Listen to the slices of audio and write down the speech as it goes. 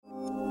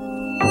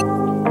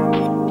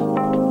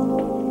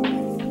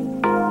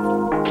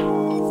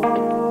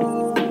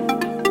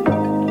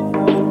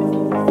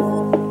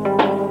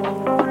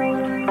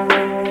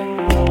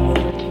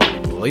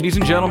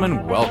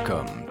gentlemen,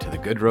 welcome to the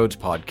Good Roads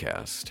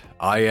Podcast.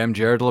 I am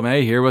Jared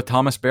LeMay here with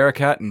Thomas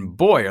Barakat, and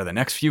boy, are the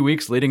next few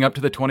weeks leading up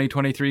to the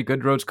 2023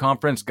 Good Roads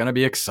Conference going to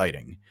be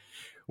exciting.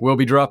 We'll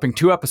be dropping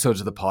 2 episodes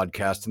of the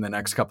podcast in the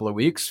next couple of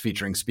weeks,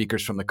 featuring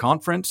speakers from the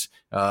conference.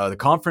 The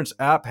conference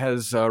app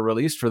has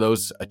released for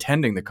those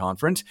attending the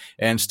conference,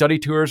 and study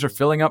tours are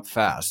filling up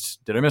fast.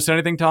 Did I miss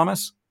anything,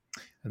 Thomas?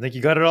 I think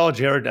you got it all,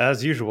 Jared,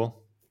 as usual.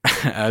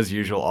 As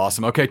usual.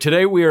 Awesome. Okay,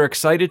 today we are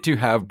excited to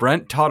have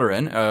Brent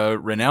Toderian, a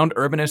renowned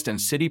urbanist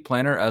and city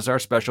planner, as our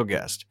special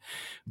guest.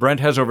 Brent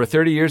has over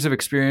 30 years of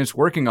experience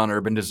working on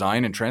urban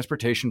design and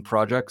transportation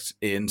projects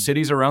in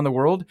cities around the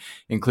world,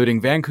 including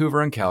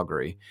Vancouver and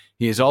Calgary.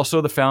 He is also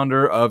the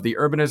founder of the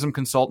urbanism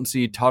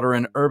consultancy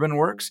Toderian Urban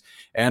Works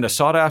and a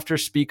sought-after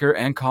speaker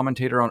and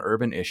commentator on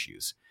urban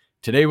issues.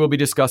 Today, we'll be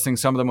discussing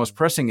some of the most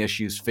pressing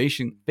issues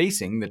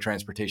facing the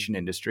transportation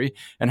industry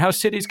and how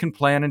cities can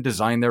plan and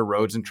design their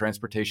roads and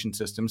transportation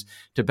systems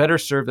to better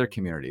serve their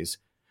communities.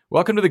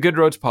 Welcome to the Good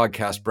Roads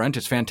Podcast, Brent.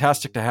 It's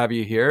fantastic to have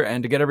you here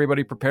and to get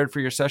everybody prepared for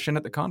your session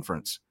at the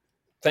conference.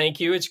 Thank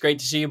you. It's great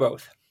to see you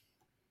both.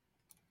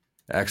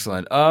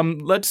 Excellent.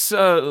 Let's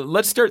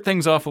start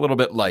things off a little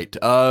bit light.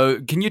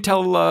 Can you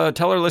tell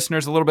our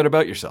listeners a little bit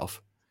about yourself?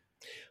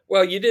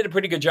 Well, you did a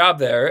pretty good job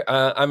there.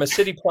 I'm a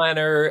city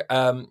planner.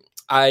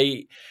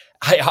 I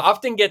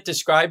often get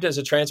described as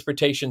a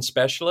transportation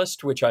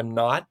specialist, which I'm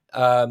not.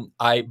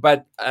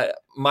 But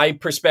my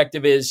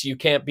perspective is you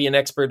can't be an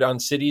expert on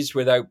cities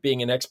without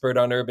being an expert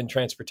on urban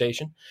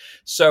transportation.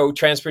 So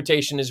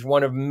transportation is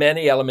one of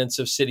many elements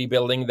of city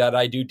building that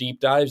I do deep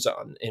dives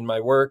on in my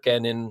work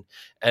and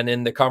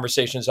in the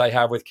conversations I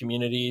have with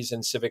communities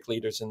and civic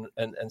leaders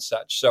and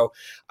such. So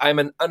I'm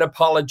an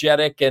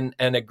unapologetic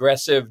and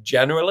aggressive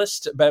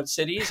generalist about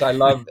cities. I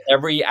love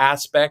every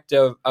aspect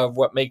of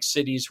what makes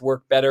cities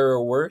work better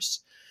or worse.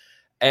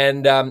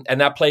 And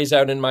that plays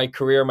out in my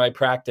career, my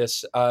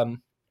practice.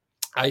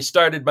 I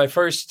started my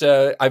first,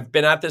 I've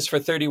been at this for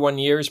 31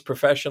 years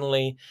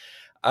professionally.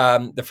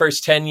 The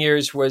first 10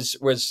 years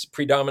was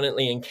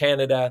predominantly in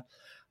Canada.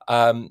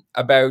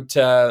 About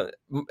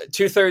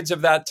 2/3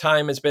 of that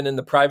time has been in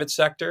the private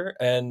sector.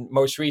 And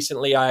most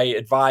recently, I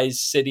advise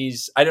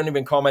cities. I don't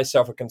even call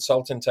myself a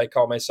consultant. I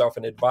call myself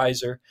an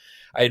advisor.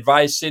 I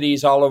advise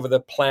cities all over the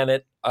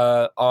planet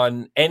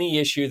on any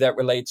issue that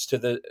relates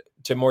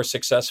to more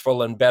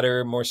successful and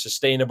better, more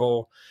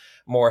sustainable,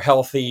 more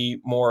healthy,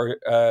 more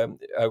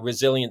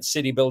resilient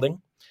city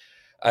building.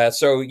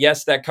 So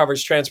yes, that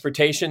covers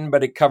transportation,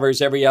 but it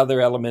covers every other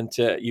element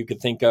you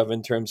could think of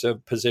in terms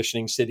of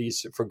positioning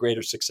cities for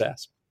greater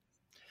success.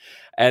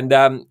 And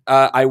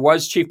I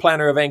was chief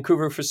planner of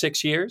Vancouver for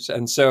 6 years,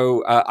 and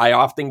so I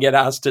often get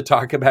asked to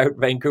talk about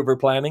Vancouver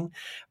planning.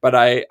 But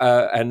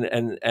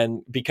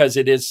and because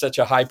it is such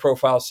a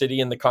high-profile city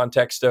in the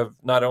context of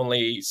not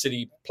only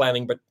city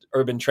planning but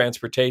urban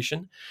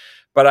transportation.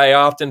 But I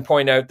often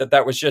point out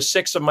that was just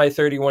 6 of my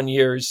 31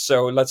 years.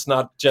 So let's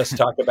not just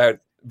talk about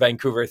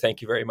Vancouver.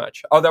 Thank you very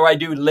much. Although I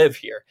do live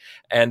here,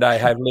 and I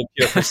have lived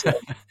here for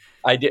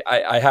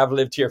I have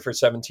lived here for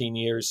 17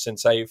 years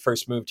since I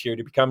first moved here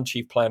to become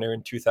chief planner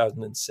in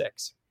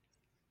 2006.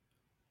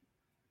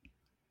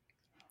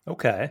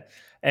 Okay.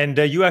 And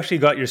you actually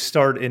got your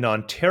start in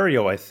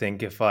Ontario, I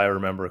think, if I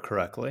remember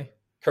correctly.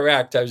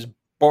 Correct. I was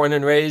born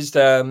and raised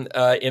in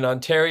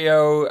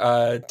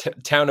Ontario.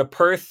 Town of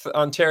Perth,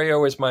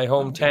 Ontario is my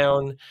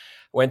hometown.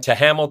 Went to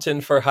Hamilton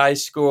for high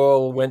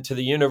school, went to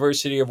the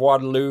University of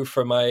Waterloo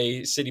for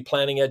my city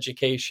planning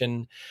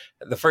education.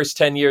 The first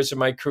 10 years of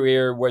my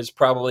career was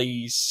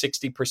probably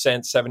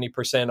 60%,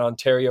 70%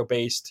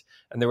 Ontario-based,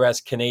 and the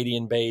rest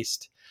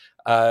Canadian-based.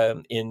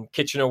 In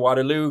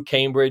Kitchener-Waterloo,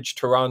 Cambridge,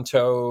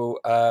 Toronto,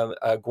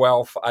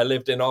 Guelph. I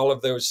lived in all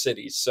of those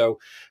cities. So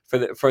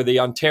for the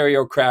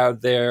Ontario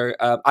crowd there,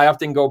 I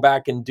often go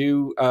back and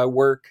do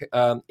work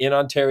in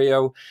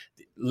Ontario,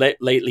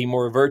 lately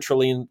more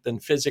virtually than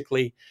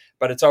physically.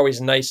 But it's always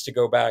nice to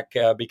go back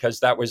because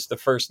that was the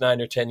first 9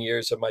 or 10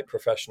 years of my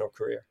professional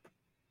career.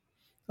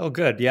 Oh,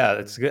 good. Yeah,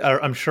 that's good.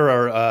 I'm sure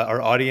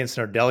our audience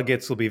and our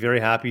delegates will be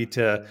very happy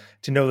to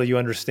know that you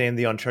understand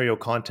the Ontario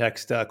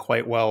context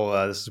quite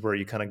well. This is where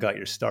you kind of got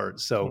your start.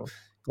 So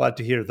glad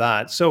to hear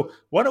that. So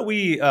why don't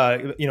we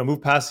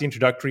move past the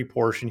introductory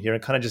portion here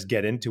and kind of just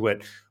get into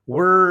it.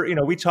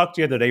 We talked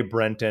the other day,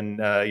 Brent, and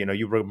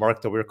you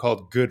remarked that we were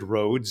called Good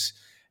Roads.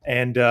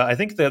 And I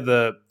think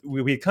that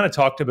we kind of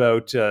talked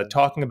about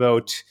talking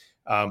about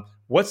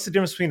what's the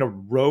difference between a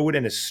road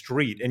and a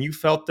street, and you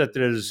felt that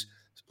there's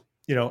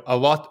a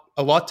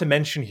lot to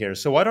mention here.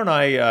 So why don't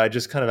I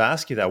just kind of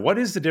ask you that? What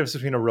is the difference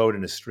between a road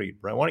and a street,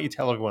 Brent? Why don't you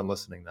tell everyone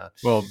listening that?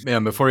 Well, yeah,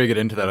 before you get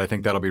into that, I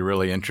think that'll be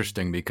really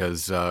interesting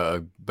because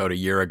about a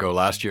year ago,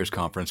 last year's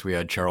conference, we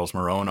had Charles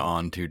Marone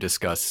on to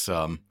discuss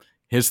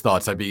his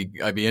thoughts. I'd be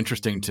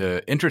interested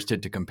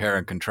to compare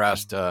and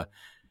contrast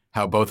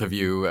how both of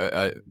you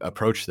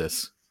approach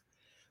this.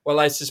 Well,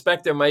 I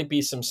suspect there might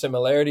be some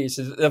similarities.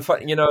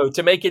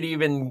 To make it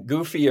even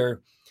goofier,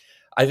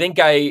 I think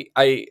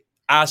I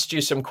asked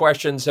you some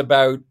questions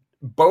about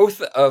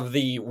both of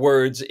the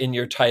words in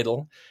your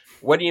title,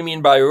 what do you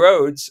mean by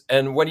roads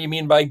and what do you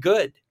mean by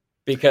good?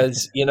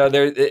 Because,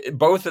 they're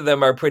both of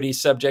them are pretty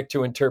subject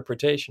to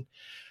interpretation.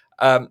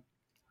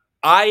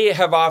 I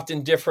have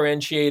often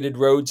differentiated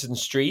roads and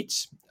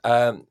streets.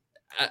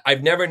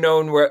 I've never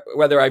known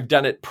whether I've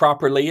done it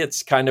properly.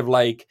 It's kind of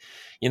like,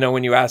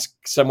 when you ask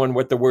someone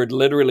what the word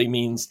literally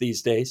means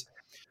these days.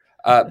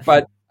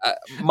 But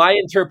my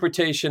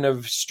interpretation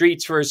of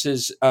streets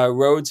versus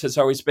roads has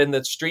always been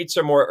that streets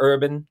are more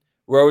urban,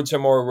 roads are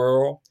more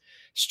rural.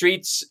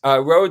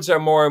 Roads are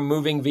more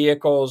moving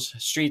vehicles.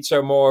 Streets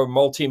are more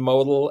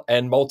multimodal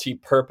and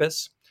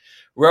multi-purpose.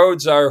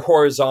 Roads are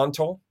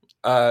horizontal.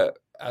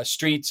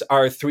 Streets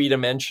are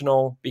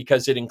three-dimensional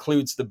because it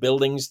includes the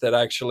buildings that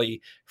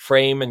actually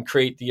frame and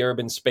create the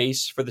urban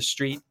space for the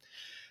street.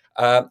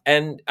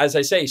 And as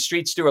I say,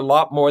 streets do a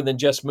lot more than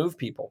just move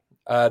people.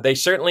 They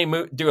certainly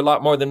do a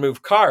lot more than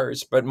move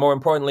cars, but more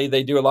importantly,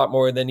 they do a lot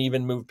more than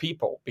even move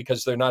people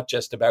because they're not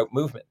just about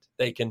movement.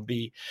 They can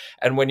be,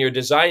 and when you're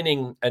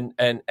designing and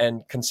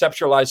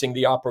conceptualizing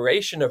the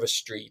operation of a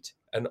street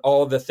and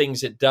all the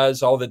things it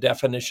does, all the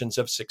definitions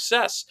of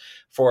success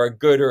for a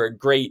good or a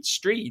great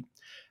street,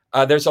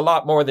 there's a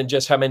lot more than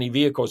just how many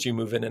vehicles you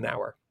move in an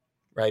hour,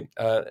 right?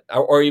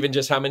 Or even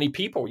just how many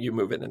people you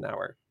move in an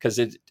hour, because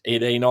it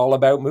ain't all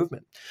about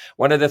movement.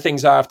 One of the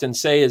things I often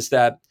say is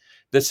that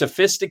the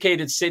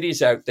sophisticated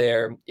cities out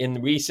there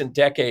in recent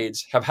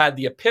decades have had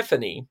the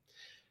epiphany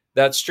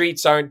that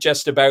streets aren't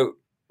just about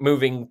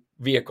moving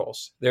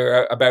vehicles.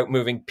 They're about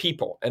moving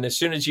people. And as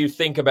soon as you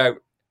think about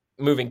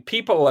moving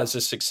people as a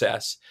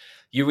success,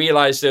 you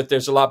realize that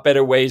there's a lot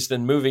better ways to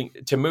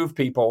move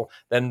people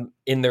than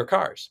in their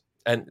cars.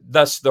 And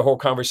thus the whole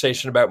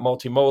conversation about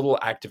multimodal,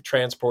 active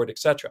transport,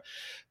 etc.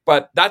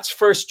 But that's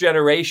first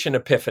generation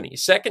epiphany.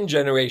 Second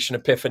generation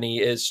epiphany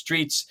is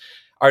streets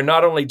are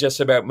not only just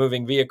about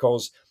moving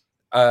vehicles,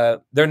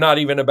 they're not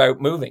even about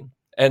moving.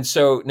 And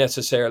so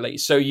necessarily,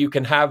 so you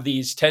can have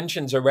these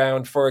tensions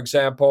around, for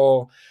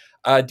example,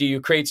 do you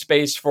create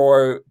space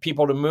for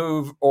people to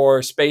move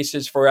or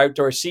spaces for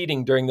outdoor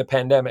seating during the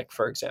pandemic,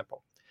 for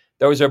example?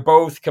 Those are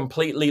both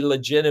completely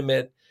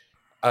legitimate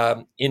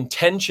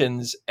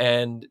intentions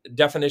and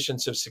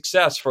definitions of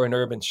success for an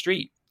urban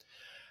street.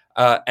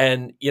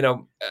 And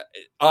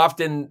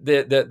often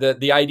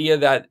the idea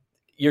that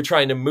you're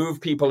trying to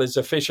move people as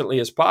efficiently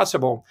as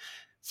possible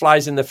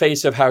flies in the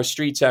face of how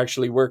streets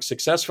actually work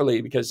successfully,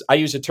 because I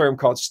use a term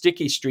called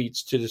sticky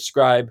streets to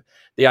describe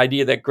the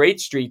idea that great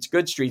streets,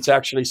 good streets,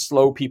 actually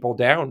slow people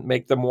down,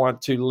 make them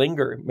want to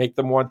linger, make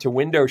them want to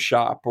window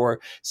shop or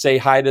say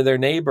hi to their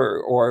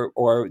neighbor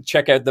or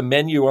check out the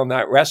menu on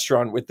that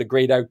restaurant with the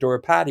great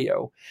outdoor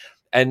patio.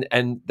 And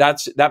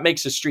that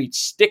makes a street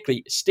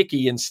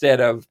sticky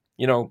instead of,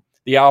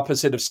 the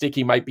opposite of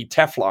sticky might be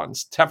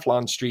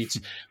Teflon streets,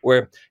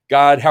 where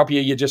God help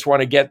you just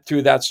want to get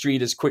through that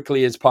street as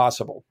quickly as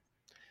possible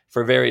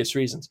for various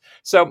reasons.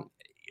 So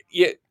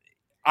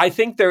I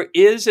think there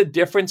is a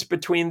difference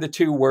between the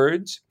two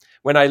words.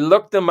 When I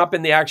look them up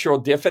in the actual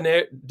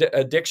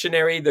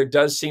dictionary, there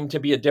does seem to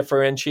be a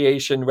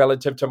differentiation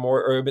relative to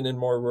more urban and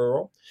more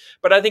rural.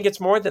 But I think it's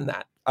more than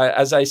that.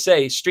 As I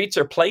say, streets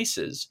are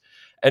places.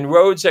 And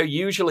roads are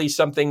usually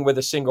something with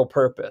a single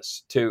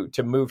purpose, to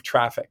move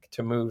traffic,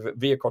 to move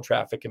vehicle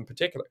traffic in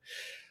particular.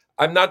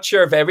 I'm not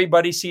sure if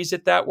everybody sees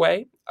it that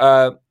way.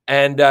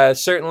 And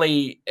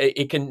certainly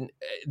it can.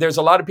 There's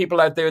a lot of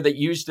people out there that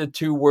use the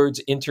two words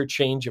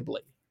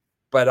interchangeably,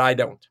 but I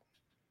don't.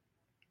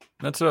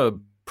 That's a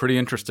pretty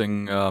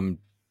interesting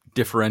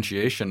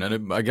differentiation.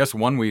 And I guess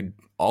one we'd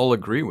all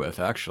agree with,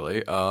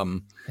 actually.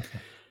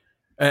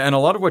 And a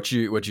lot of what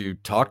you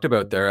talked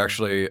about there,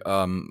 actually,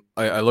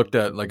 I looked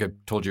at, like I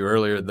told you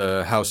earlier,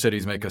 the How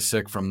Cities Make Us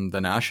Sick from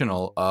the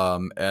National,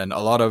 and a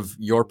lot of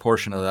your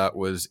portion of that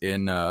was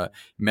in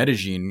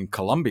Medellin,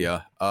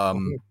 Colombia,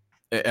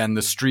 and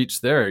the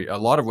streets there. A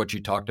lot of what you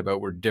talked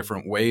about were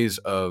different ways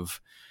of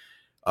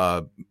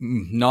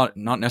not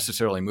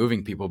necessarily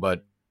moving people,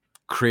 but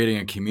creating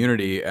a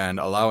community and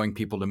allowing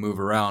people to move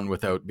around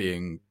without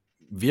being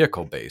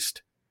vehicle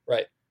based.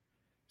 Right.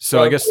 So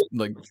well, I guess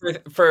like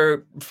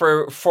for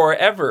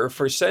forever,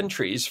 for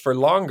centuries, for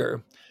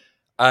longer,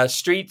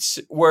 streets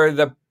were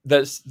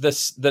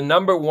the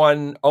number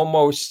one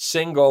almost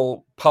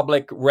single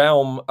public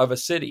realm of a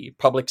city,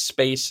 public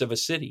space of a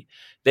city.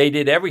 They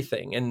did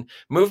everything, and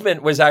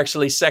movement was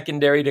actually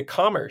secondary to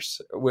commerce.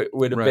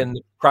 Would have been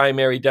the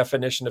primary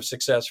definition of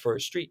success for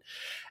a street.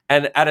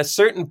 And at a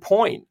certain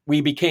point,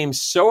 we became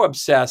so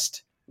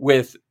obsessed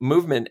with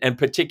movement, and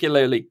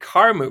particularly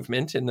car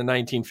movement in the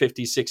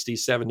 1950s, 60s,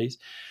 70s,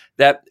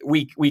 that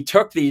we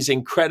took these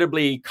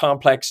incredibly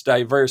complex,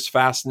 diverse,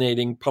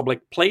 fascinating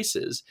public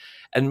places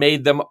and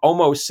made them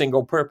almost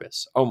single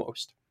purpose,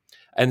 almost.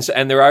 And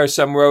there are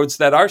some roads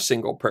that are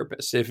single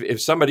purpose.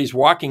 If somebody's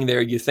walking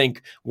there, you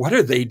think, what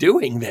are they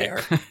doing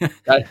there?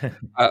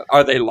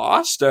 Are they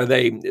lost?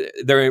 They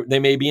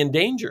may be in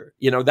danger.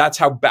 That's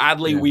how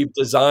badly we've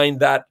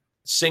designed that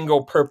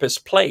single purpose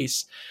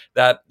place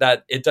that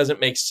it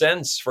doesn't make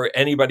sense for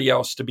anybody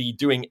else to be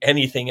doing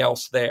anything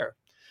else there.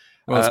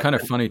 Well, it's kind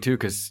of funny too,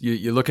 because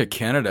you look at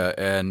Canada,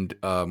 and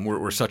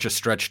we're such a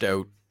stretched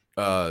out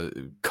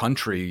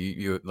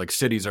country. Like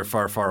cities are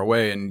far, far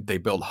away, and they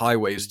build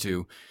highways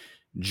to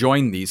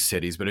join these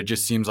cities, but it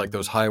just seems like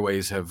those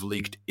highways have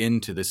leaked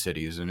into the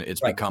cities, and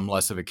it's Right. become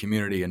less of a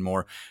community and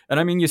more. And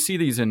I mean, you see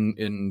these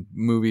in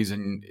movies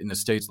in the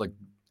States. Like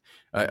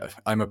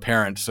I'm a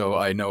parent, so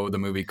I know the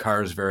movie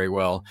Cars very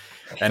well.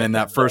 And in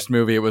that first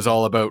movie, it was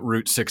all about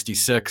Route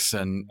 66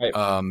 and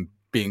Right.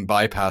 being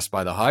bypassed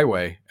by the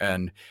highway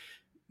and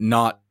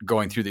not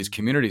going through these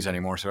communities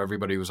anymore. So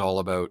everybody was all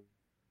about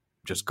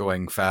just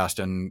going fast,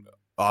 and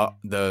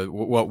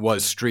what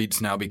was streets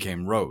now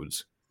became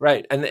roads.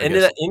 Right. And I in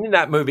guess.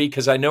 that movie,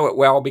 because I know it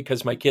well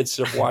because my kids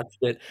have watched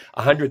it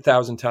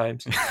 100,000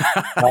 times,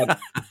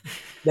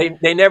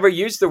 they never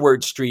used the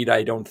word street,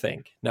 I don't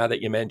think, now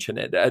that you mention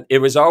it. It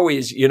was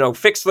always,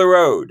 fix the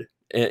road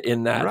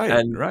in that.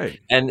 Right.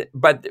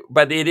 But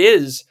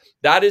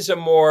that is a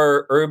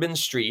more urban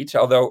street,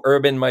 although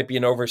urban might be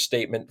an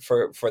overstatement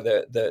for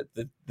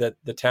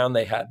the town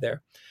they had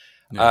there.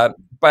 Yeah.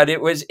 But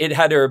it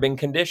had urban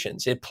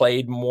conditions. It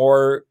did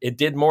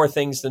more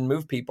things than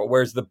move people.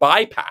 Whereas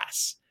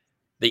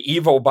the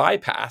evil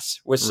bypass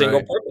was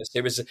single purpose.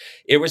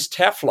 It was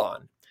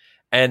Teflon.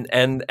 And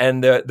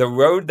the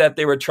road that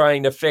they were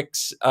trying to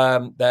fix,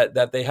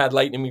 that they had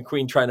Lightning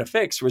McQueen trying to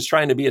fix, was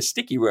trying to be a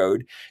sticky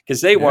road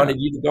because they wanted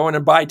you to go in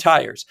and buy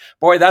tires.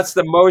 Boy, that's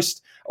the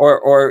most,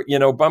 or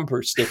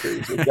bumper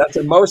stickers. That's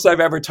the most I've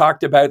ever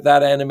talked about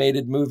that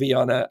animated movie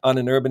on an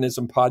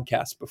urbanism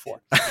podcast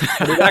before.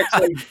 But it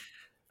actually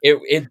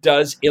it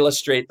does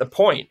illustrate the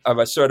point of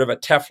a sort of a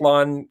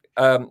Teflon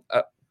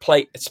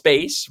plate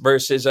space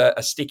versus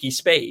a sticky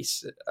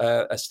space,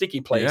 a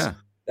sticky place.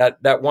 Yeah.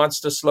 That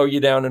wants to slow you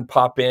down and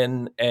pop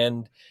in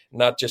and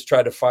not just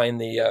try to find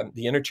the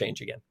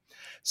interchange again.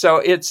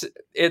 So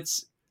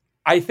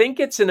I think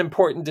it's an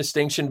important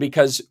distinction,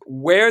 because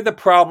where the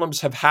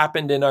problems have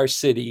happened in our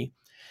city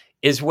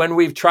is when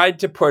we've tried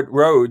to put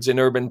roads in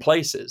urban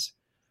places,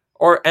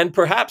 and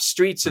perhaps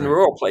streets in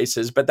rural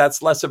places, but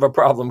that's less of a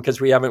problem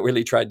because we haven't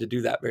really tried to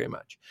do that very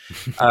much.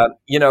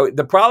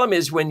 The problem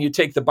is when you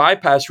take the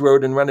bypass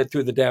road and run it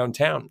through the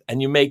downtown,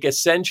 and you make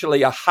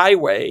essentially a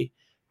highway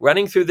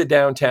running through the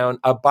downtown,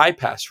 a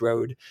bypass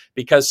road,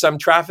 because some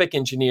traffic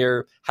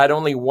engineer had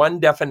only one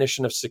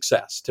definition of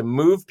success: to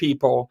move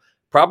people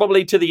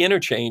probably to the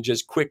interchange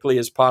as quickly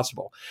as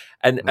possible.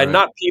 And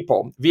not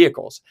people,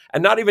 vehicles,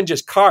 and not even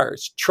just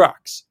cars,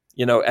 trucks,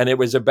 and it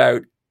was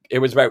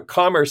about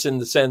commerce in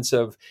the sense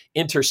of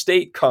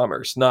interstate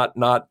commerce, not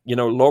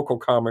local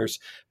commerce,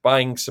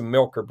 buying some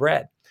milk or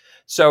bread.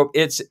 So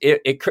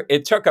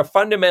it took a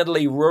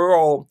fundamentally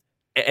rural,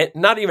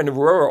 not even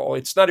rural,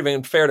 it's not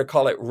even fair to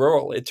call it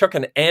rural. It took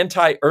an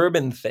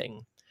anti-urban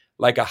thing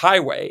like a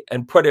highway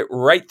and put it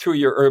right through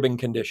your urban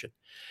condition.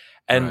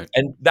 And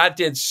that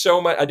did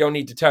so much. I don't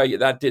need to tell you,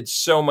 that did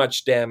so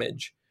much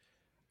damage.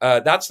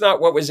 That's not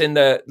what was in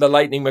the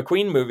Lightning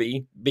McQueen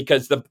movie,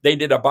 because they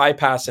did a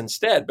bypass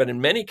instead. But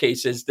in many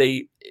cases,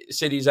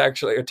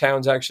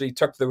 towns actually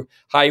took the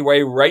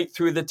highway right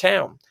through the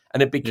town,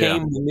 and it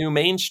became the new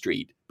main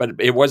street. But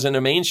it wasn't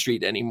a main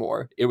street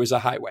anymore; it was a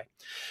highway.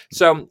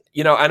 So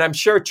and I'm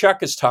sure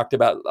Chuck has talked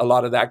about a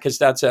lot of that, because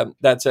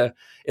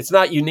it's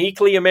not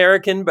uniquely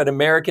American, but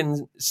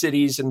American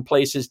cities and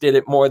places did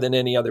it more than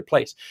any other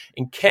place.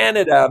 In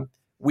Canada,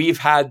 we've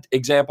had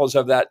examples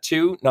of that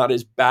too. Not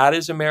as bad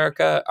as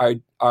America.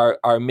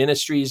 Our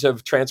ministries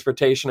of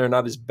transportation are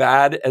not as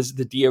bad as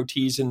the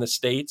DOTs in the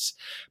States,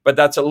 but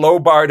that's a low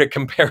bar to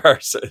compare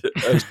ourselves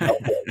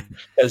with,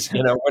 because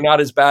we're not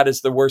as bad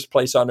as the worst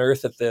place on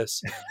earth at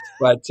this.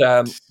 But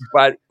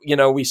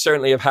we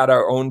certainly have had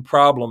our own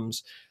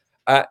problems,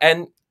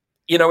 and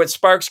it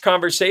sparks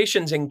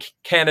conversations in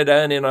Canada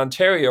and in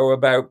Ontario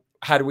about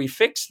how do we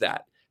fix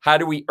that? How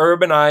do we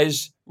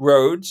urbanize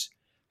roads?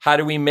 How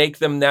do we make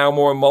them now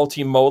more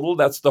multimodal?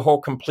 That's the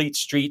whole complete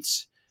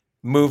streets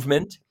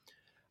movement.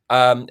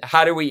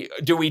 How do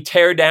we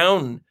tear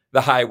down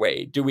the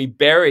highway? Do we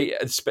bury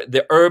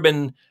the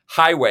urban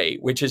highway,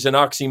 which is an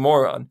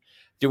oxymoron?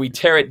 Do we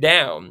tear it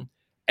down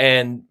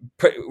and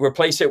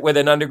replace it with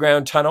an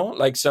underground tunnel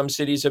like some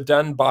cities have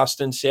done,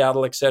 Boston,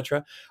 Seattle,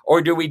 etc.?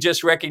 Or do we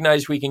just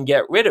recognize we can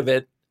get rid of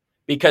it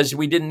because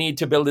we didn't need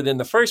to build it in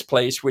the first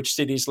place, which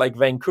cities like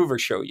Vancouver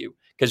show you,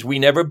 because we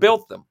never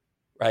built them,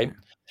 right?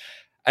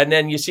 And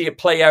then you see it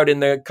play out in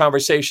the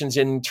conversations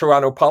in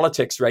Toronto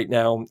politics right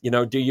now.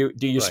 Do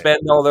you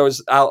spend all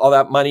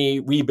that money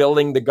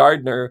rebuilding the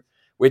Gardiner,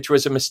 which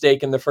was a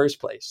mistake in the first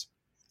place,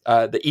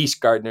 the East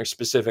Gardiner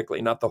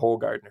specifically, not the whole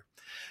Gardiner.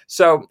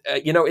 So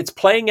it's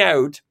playing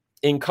out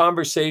in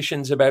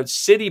conversations about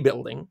city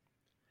building,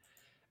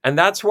 and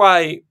that's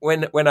why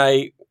when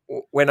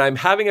I'm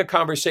having a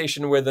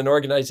conversation with an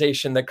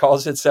organization that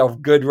calls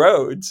itself Good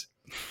Roads,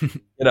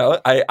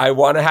 I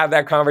want to have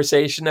that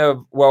conversation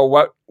of, well,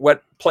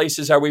 what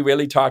places are we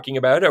really talking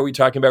about? Are we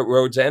talking about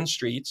roads and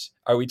streets?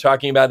 Are we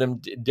talking about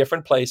them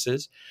different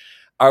places?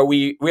 Are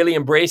we really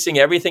embracing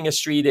everything a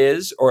street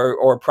is,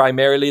 or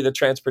primarily the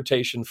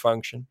transportation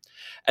function?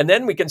 And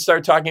then we can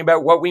start talking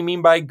about what we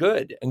mean by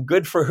good, and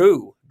good for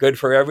who? Good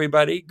for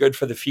everybody, good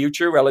for the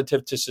future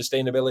relative to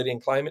sustainability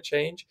and climate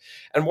change.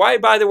 And why,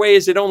 by the way,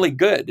 is it only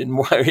good? And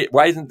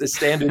why isn't the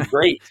standard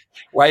great?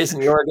 Why isn't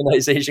the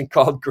organization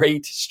called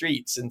Great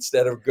Streets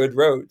instead of Good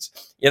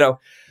Roads?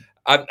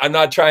 I'm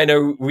not trying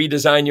to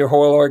redesign your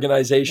whole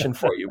organization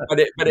for you, but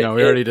we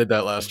already did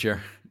that last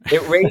year.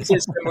 It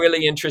raises some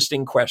really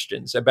interesting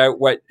questions about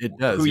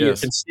who your yes.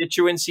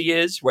 constituency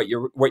is, what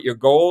your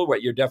goal,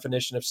 what your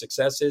definition of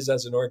success is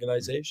as an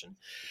organization,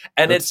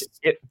 and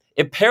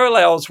it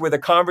parallels with a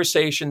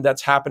conversation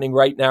that's happening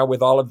right now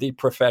with all of the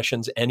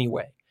professions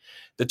anyway.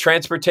 The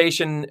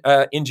transportation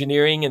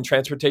engineering and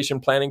transportation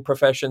planning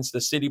professions,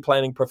 the city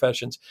planning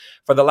professions,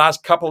 for the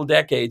last couple of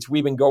decades,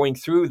 we've been going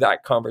through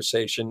that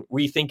conversation,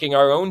 rethinking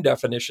our own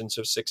definitions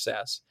of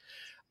success,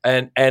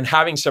 and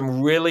having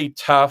some really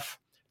tough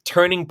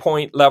turning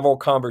point level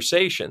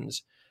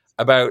conversations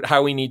about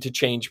how we need to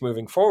change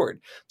moving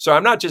forward. So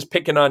I'm not just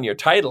picking on your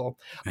title.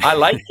 I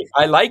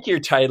like your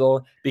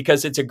title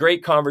because it's a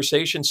great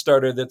conversation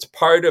starter that's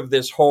part of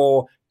this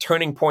whole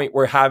turning point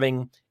we're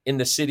having in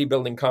the city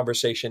building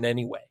conversation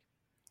anyway.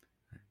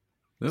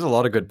 There's a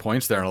lot of good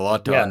points there and a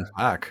lot to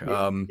unpack.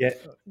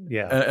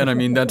 Yeah. And I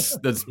mean,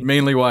 that's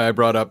mainly why I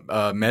brought up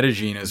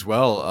Medellin as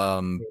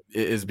well,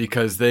 is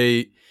because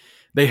they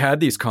had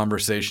these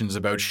conversations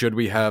about, should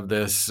we have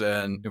this?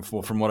 And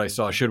from what I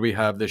saw, should we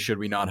have this? Should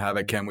we not have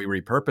it? Can we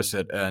repurpose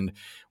it? And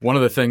one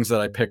of the things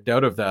that I picked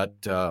out of that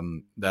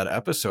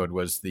episode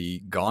was the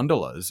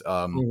gondolas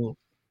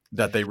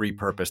that they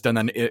repurposed. And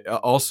then it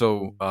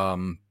also,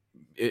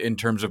 in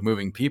terms of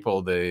moving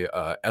people,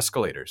 the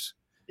escalators.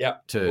 Yeah.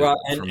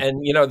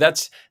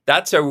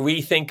 That's a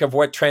rethink of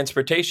what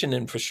transportation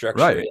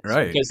infrastructure is.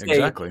 Right.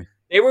 Exactly.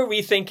 They were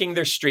rethinking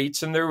their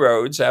streets and their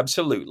roads.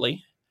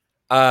 Absolutely.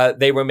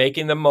 They were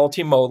making them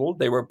multimodal.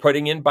 They were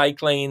putting in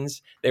bike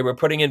lanes. They were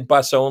putting in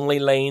bus-only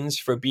lanes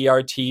for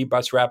BRT,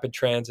 bus rapid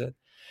transit.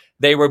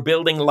 They were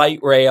building light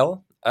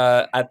rail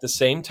at the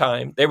same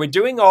time. They were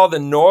doing all the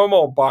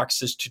normal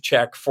boxes to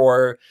check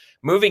for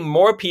moving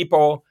more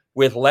people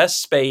with less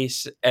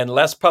space and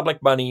less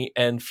public money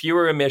and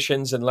fewer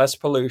emissions and less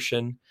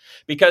pollution.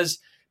 Because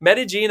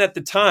Medellin at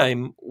the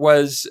time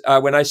was,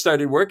 when I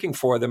started working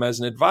for them as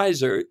an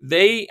advisor,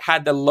 they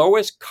had the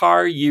lowest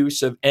car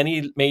use of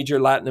any major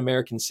Latin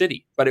American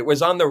city, but it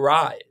was on the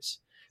rise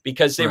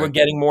because they were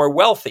getting more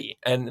wealthy.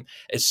 And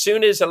as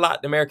soon as a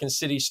Latin American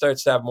city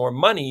starts to have more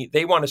money,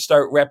 they want to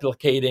start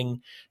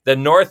replicating the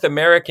North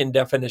American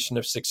definition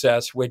of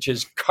success, which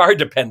is car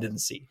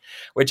dependency,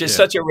 which is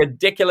such a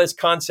ridiculous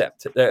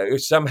concept,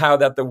 somehow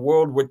that the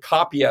world would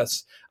copy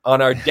us on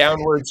our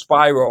downward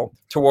spiral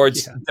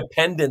towards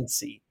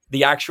dependency.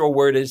 The actual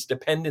word is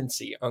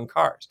dependency on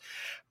cars.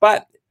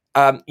 But,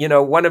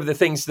 one of the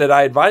things that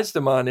I advise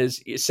them on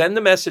is send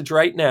the message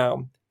right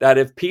now that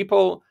if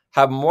people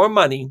have more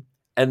money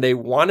and they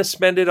want to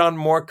spend it on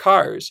more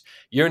cars,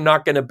 you're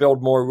not going to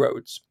build more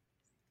roads.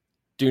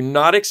 Do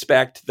not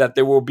expect that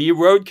there will be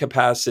road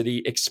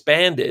capacity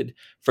expanded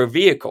for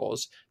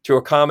vehicles to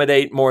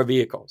accommodate more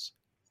vehicles,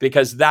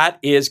 because that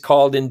is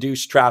called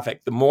induced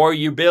traffic. The more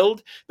you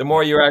build, the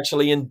more you're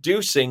actually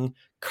inducing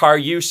car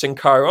use and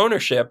car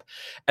ownership.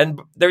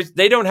 And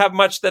they don't have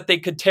much that they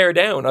could tear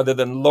down other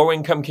than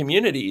low-income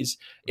communities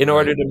in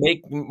order to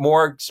make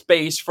more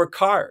space for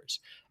cars.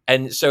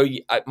 And so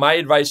my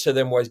advice to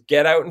them was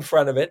get out in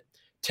front of it,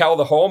 tell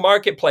the whole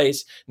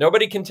marketplace,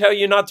 nobody can tell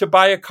you not to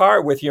buy a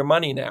car with your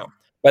money now,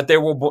 but there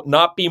will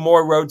not be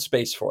more road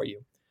space for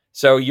you.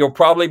 So you'll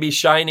probably be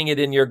shining it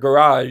in your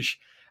garage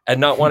and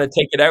not want to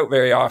take it out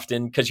very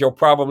often, because you'll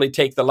probably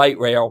take the light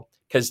rail,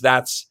 because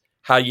that's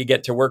how you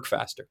get to work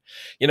faster.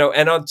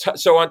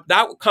 So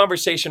that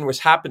conversation was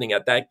happening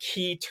at that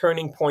key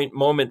turning point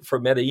moment for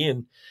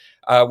Medellin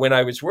when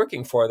I was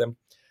working for them.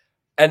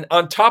 And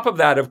on top of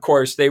that, of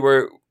course, they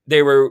were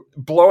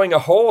blowing a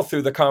hole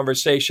through the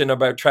conversation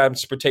about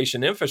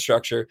transportation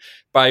infrastructure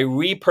by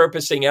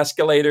repurposing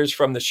escalators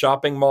from the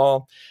shopping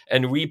mall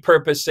and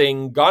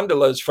repurposing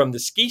gondolas from the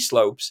ski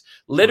slopes,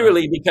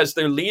 literally because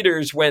their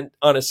leaders went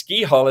on a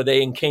ski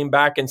holiday and came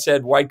back and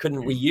said, why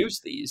couldn't we use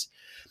these?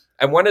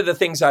 And one of the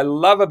things I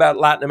love about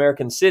Latin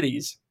American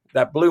cities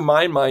that blew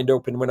my mind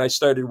open when I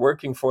started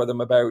working for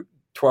them about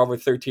 12 or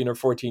 13 or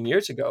 14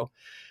 years ago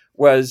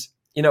was,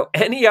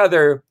 any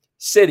other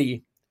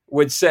city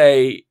would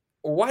say,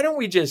 why don't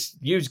we just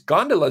use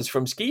gondolas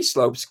from ski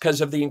slopes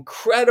because of the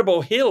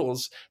incredible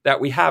hills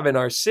that we have in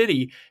our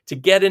city to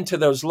get into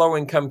those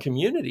low-income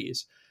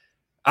communities?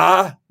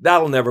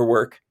 That'll never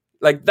work.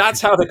 Like,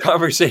 that's how the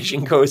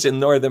conversation goes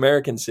in North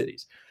American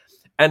cities.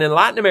 And in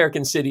Latin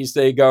American cities,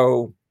 they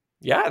go,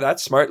 yeah,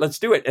 that's smart. Let's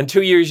do it. And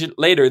 2 years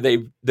later,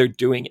 they're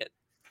doing it.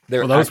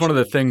 That was one of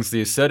the things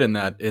they said in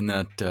that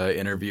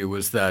interview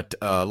was that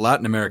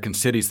Latin American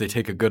cities, they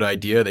take a good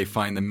idea, they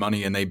find the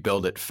money, and they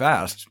build it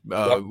fast.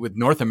 With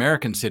North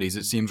American cities,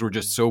 it seems we're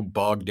just so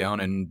bogged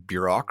down in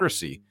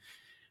bureaucracy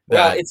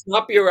Well, it's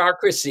not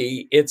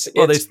bureaucracy. They sit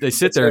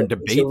there and It's a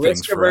debate things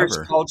risk-averse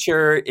forever.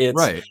 culture.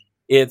 Right.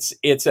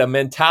 It's a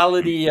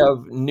mentality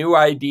of new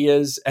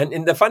ideas.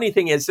 And the funny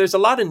thing is, there's a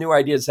lot of new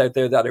ideas out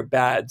there that are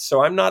bad.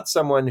 So I'm not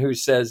someone who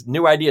says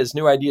new ideas,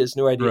 new ideas,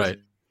 new ideas. Right.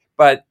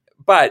 But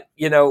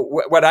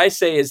what I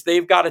say is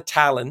they've got a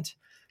talent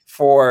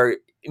for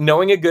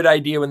knowing a good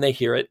idea when they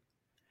hear it,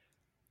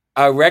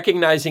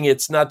 recognizing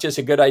it's not just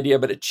a good idea,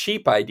 but a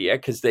cheap idea,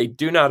 because they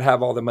do not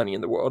have all the money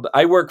in the world.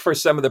 I work for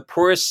some of the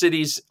poorest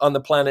cities on the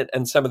planet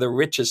and some of the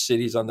richest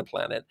cities on the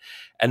planet.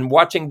 And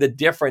watching the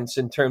difference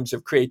in terms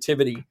of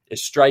creativity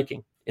is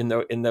striking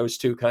in those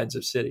two kinds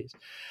of cities.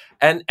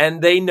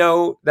 And they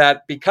know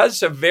that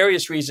because of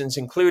various reasons,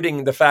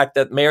 including the fact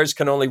that mayors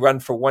can only run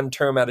for one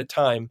term at a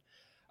time,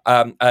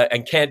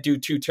 and can't do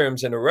 2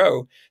 terms in a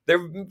row,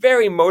 they're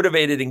very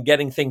motivated in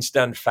getting things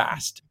done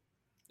fast.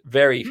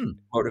 Very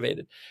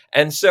motivated.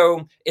 And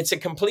so it's a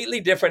completely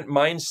different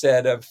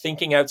mindset of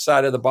thinking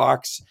outside of the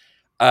box,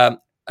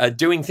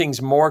 doing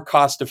things more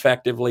cost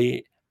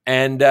effectively,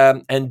 and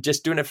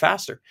just doing it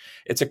faster.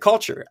 It's a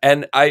culture.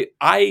 And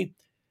I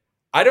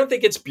don't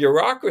think it's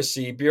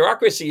bureaucracy.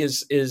 Bureaucracy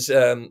is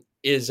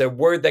a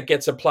word that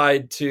gets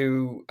applied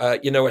to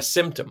a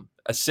symptom.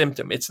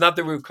 It's not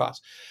the root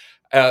cause.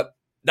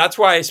 That's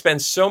why I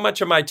spend so much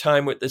of my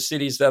time with the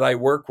cities that I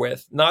work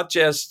with, not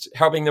just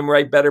helping them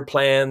write better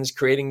plans,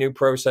 creating new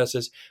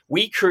processes.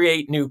 We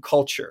create new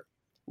culture.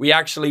 We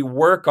actually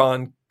work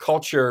on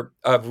culture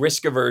of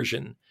risk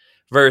aversion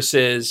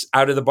versus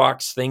out of the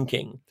box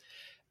thinking.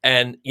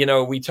 And,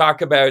 we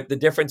talk about the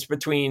difference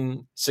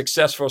between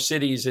successful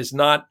cities is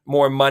not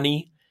more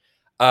money.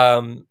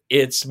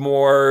 It's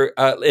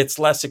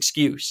less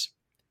excuse,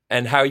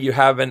 and how you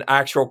have an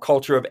actual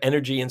culture of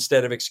energy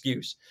instead of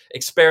excuse,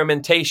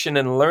 experimentation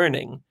and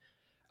learning,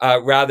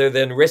 rather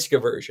than risk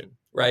aversion,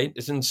 right?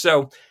 And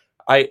so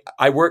I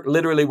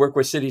literally work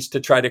with cities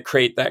to try to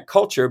create that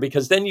culture,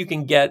 because then you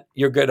can get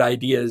your good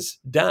ideas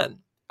done.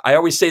 I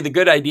always say the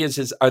good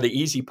ideas are the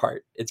easy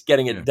part. It's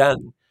getting it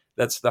done.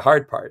 That's the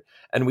hard part.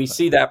 And we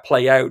see that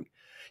play out.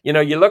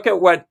 You look at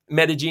what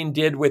Medellin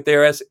did with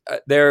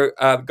their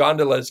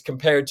gondolas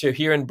compared to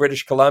here in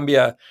British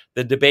Columbia,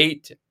 the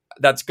debate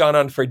that's gone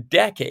on for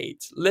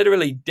decades,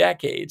 literally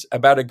decades,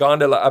 about a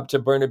gondola up to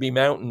Burnaby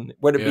Mountain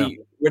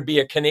would be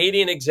a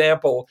Canadian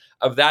example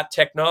of that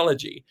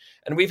technology.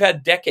 And we've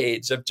had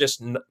decades of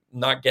just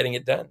not getting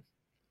it done.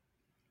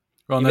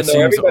 Well, even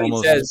though everybody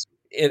says,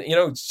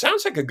 it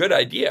sounds like a good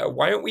idea.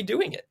 Why aren't we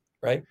doing it?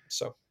 Right.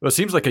 So it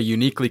seems like a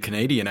uniquely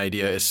Canadian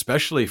idea,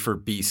 especially for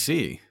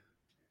BC,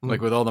 like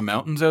with all the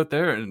mountains out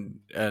there and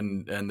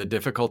the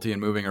difficulty in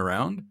moving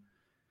around.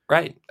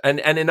 Right. And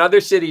in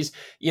other cities,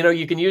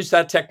 you can use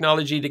that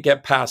technology to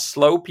get past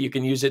slope. You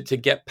can use it to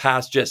get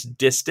past just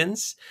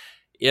distance.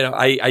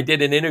 I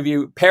did an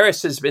interview.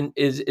 Paris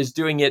is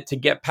doing it to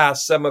get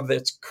past some of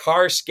its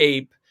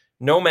carscape,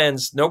 no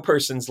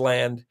person's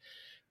land,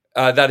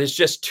 that is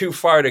just too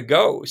far to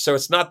go. So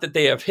it's not that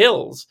they have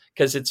hills,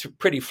 because it's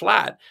pretty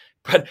flat,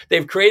 but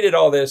they've created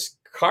all this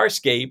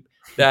carscape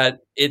that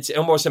it's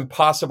almost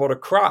impossible to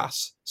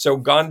cross. So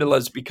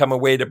gondolas become a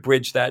way to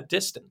bridge that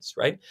distance,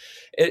 right?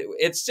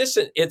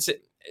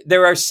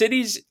 There are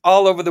cities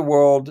all over the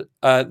world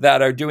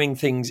that are doing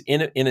things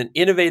in an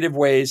innovative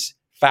ways,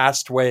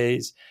 fast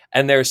ways,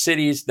 and there are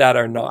cities that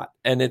are not.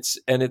 And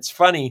it's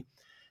funny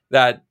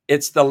that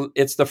it's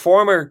the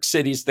former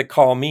cities that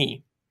call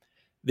me.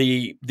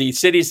 The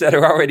cities that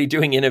are already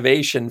doing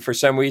innovation for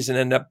some reason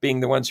end up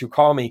being the ones who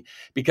call me,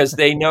 because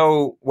they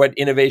know what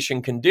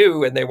innovation can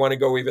do and they want to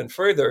go even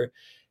further.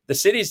 The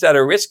cities that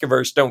are risk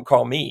averse don't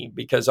call me,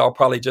 because I'll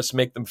probably just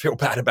make them feel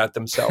bad about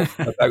themselves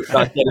about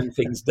not getting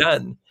things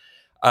done.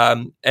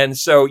 And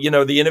so,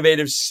 the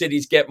innovative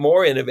cities get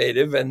more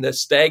innovative, and the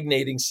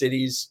stagnating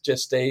cities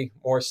just stay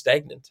more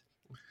stagnant.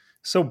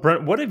 So,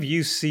 Brent, what have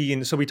you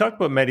seen? So we talked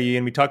about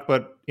Medellin, we talked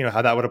about,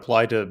 how that would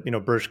apply to,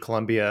 British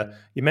Columbia.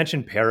 You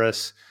mentioned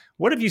Paris.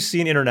 What have you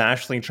seen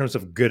internationally in terms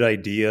of good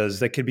ideas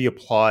that could be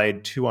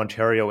applied to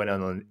Ontario and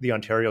on the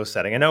Ontario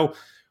setting? I know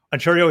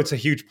Ontario, it's a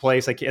huge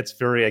place. I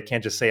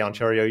can't just say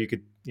Ontario. You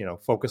could,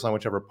 focus on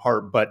whichever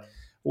part, but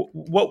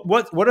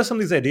what are some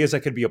of these ideas that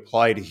could be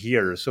applied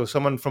here? So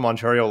someone from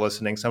Ontario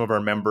listening, some of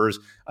our members,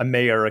 a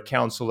mayor, a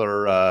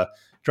councillor,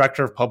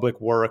 director of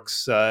public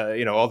works,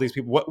 all these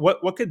people,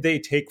 what could they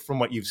take from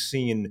what you've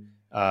seen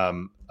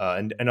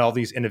and all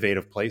these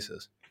innovative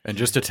places? And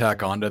just to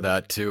tack onto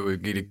that too,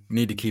 we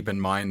need to keep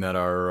in mind that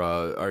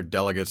our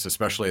delegates,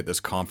 especially at this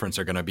conference,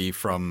 are going to be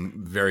from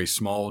very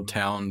small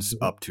towns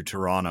up to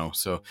Toronto.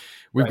 So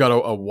we've got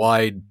a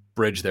wide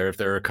bridge there. If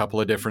there are a couple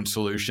of different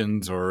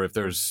solutions, or if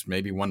there's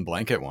maybe one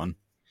blanket one.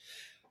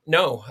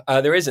 No,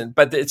 there isn't.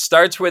 But it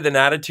starts with an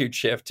attitude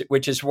shift,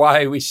 which is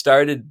why we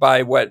started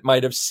by what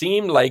might have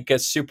seemed like a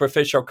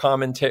superficial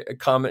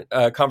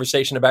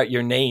conversation about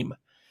your name.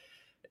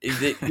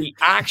 The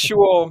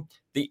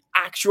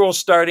actual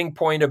starting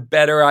point of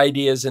better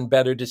ideas and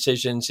better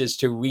decisions is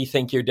to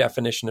rethink your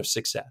definition of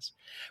success.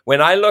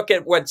 When I look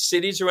at what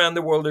cities around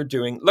the world are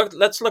doing,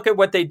 let's look at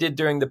what they did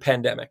during the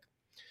pandemic.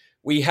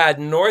 we had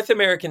North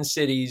American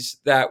cities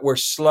that were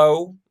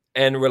slow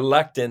and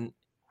reluctant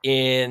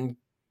in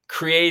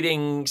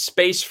creating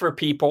space for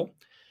people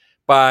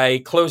by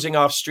closing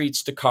off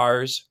streets to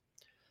cars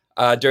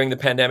during the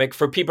pandemic,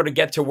 for people to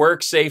get to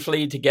work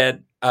safely, to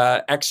get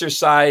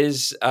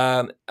exercise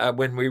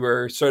when we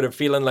were sort of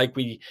feeling like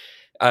we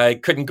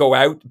couldn't go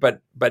out,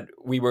 but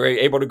we were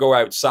able to go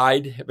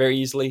outside very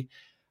easily.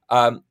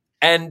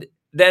 And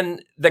then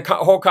the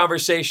whole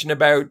conversation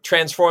about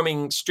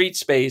transforming street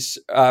space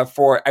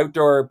for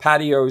outdoor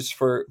patios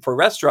for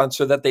restaurants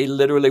so that they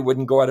literally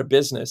wouldn't go out of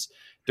business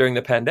during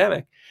the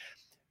pandemic.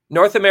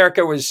 North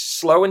America was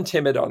slow and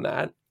timid on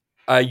that.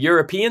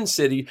 European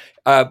city,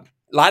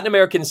 Latin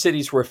American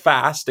cities were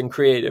fast and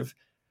creative,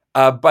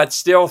 but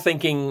still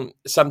thinking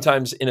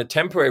sometimes in a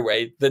temporary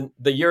way.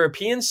 The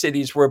European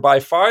cities were by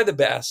far the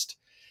best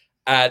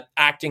at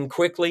acting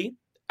quickly,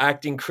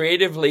 acting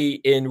creatively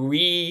in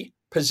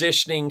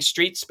repositioning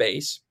street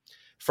space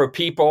for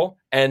people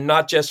and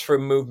not just for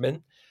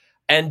movement,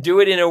 and do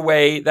it in a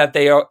way that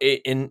they are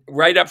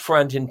right up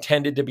front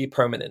intended to be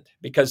permanent,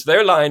 because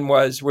their line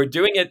was, we're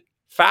doing it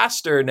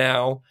faster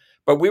now,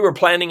 but we were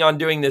planning on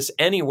doing this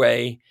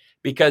anyway,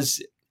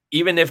 because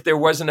even if there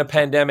wasn't a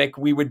pandemic,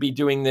 we would be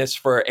doing this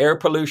for air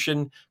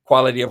pollution,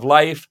 quality of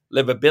life,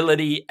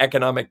 livability,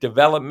 economic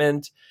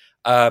development,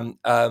 and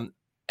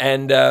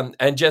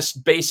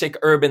just basic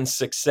urban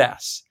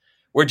success.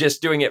 We're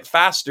just doing it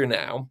faster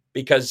now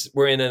because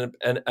we're in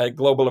a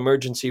global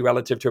emergency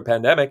relative to a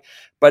pandemic,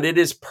 but it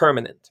is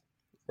permanent,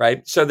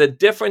 right? So the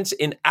difference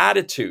in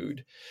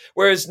attitude,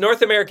 whereas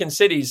North American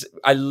cities,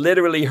 I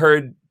literally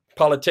heard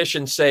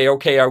politicians say,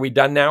 okay, are we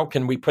done now?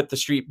 Can we put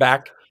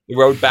the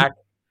road back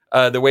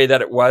the way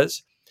that it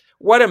was?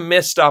 What a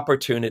missed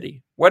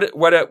opportunity. What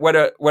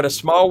a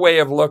small way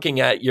of looking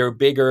at your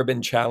big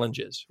urban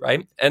challenges,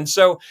 right? And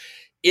so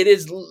it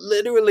is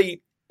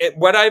literally,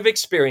 what I've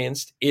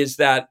experienced is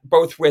that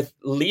both with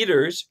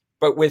leaders,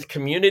 but with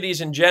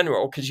communities in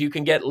general, because you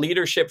can get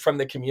leadership from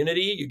the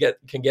community,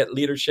 can get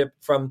leadership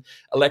from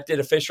elected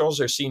officials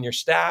or senior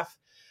staff,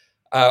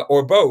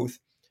 or both.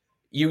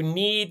 You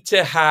need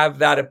to have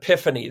that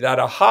epiphany, that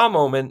aha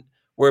moment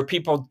where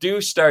people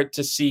do start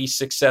to see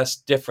success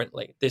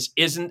differently. This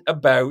isn't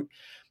about,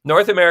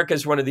 North America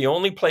is one of the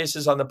only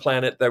places on the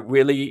planet that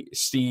really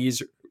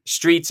sees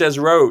streets as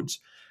roads,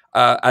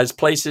 as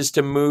places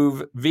to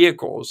move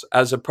vehicles,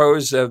 as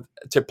opposed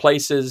to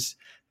places,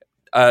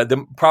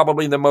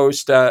 probably the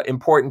most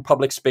important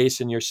public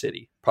space in your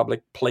city,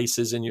 public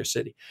places in your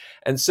city.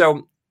 And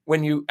so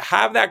when you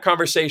have that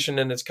conversation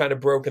and it's kind of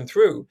broken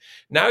through,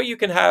 now you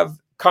can have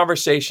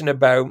conversation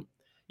about,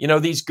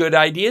 these good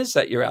ideas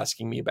that you're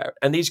asking me about.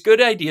 And these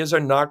good ideas are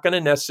not going to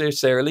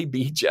necessarily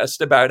be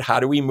just about how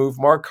do we move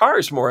more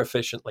cars more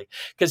efficiently,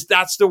 because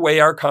that's the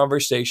way our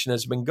conversation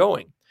has been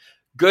going.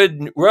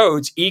 Good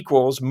roads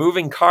equals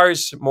moving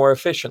cars more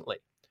efficiently,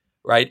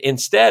 right?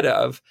 Instead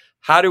of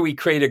how do we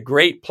create a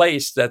great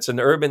place that's an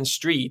urban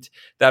street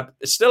that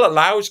still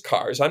allows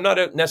cars. I'm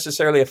not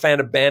necessarily a fan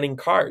of banning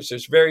cars.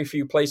 There's very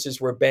few places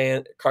where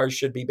cars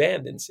should be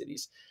banned in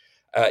cities,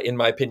 in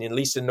my opinion, at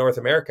least in North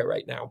America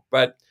right now.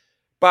 But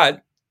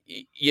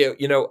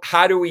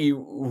how do we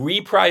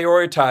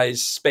reprioritize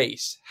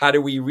space? How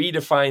do we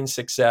redefine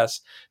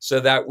success so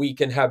that we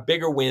can have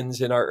bigger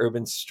wins in our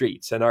urban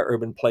streets and our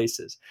urban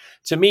places?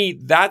 To me,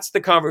 that's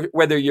the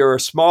whether you're a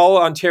small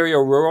Ontario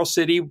rural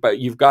city, but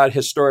you've got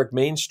historic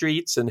main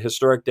streets and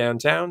historic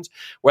downtowns,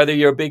 whether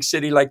you're a big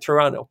city like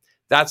Toronto,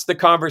 that's the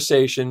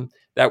conversation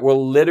that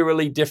will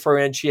literally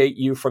differentiate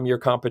you from your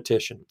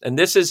competition. And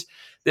this is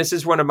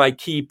one of my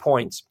key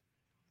points.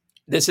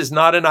 This is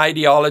not an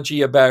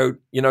ideology about,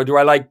 do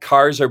I like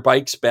cars or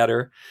bikes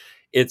better?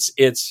 It's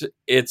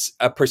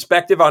a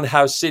perspective on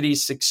how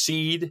cities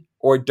succeed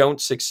or don't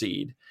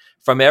succeed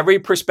from every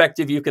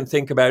perspective you can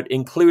think about,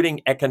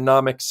 including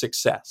economic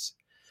success.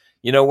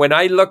 When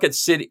I look at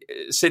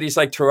cities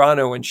like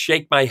Toronto and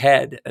shake my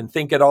head and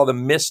think at all the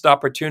missed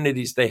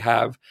opportunities they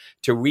have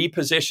to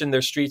reposition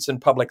their streets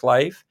and public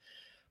life,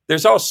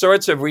 there's all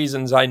sorts of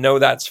reasons I know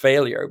that's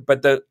failure,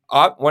 but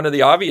one of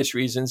the obvious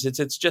reasons is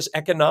it's just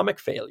economic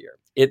failure.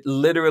 It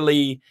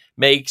literally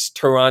makes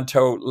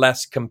Toronto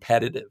less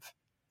competitive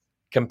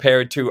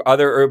compared to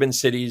other urban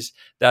cities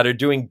that are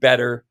doing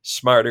better,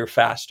 smarter,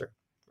 faster,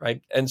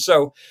 right? And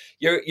so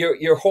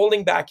you're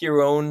holding back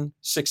your own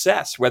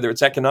success, whether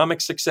it's economic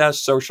success,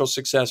 social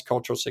success,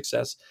 cultural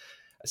success,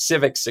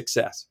 civic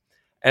success.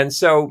 And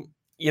so,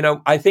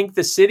 I think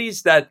the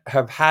cities that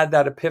have had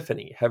that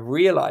epiphany have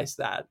realized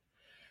that.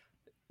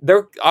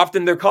 They're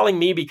calling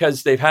me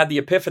because they've had the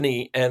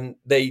epiphany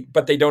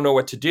but they don't know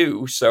what to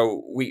do.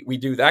 So we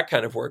do that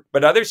kind of work.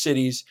 But other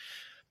cities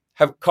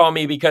have called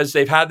me because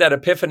they've had that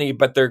epiphany,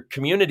 but their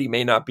community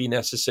may not be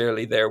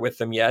necessarily there with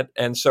them yet.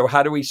 And so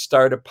how do we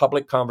start a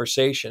public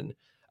conversation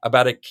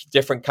about a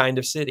different kind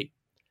of city?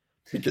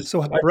 Because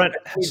Brent,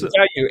 I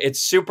tell you, it's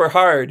super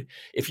hard.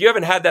 If you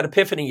haven't had that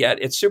epiphany yet,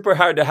 it's super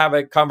hard to have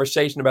a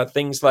conversation about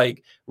things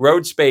like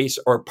road space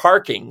or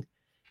parking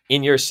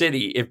in your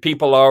city if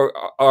people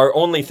are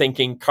only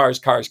thinking cars,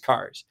 cars,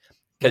 cars.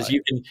 because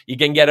you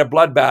can get a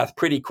bloodbath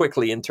pretty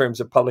quickly in terms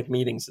of public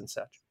meetings and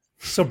such.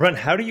 So, Brent,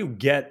 how do you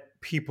get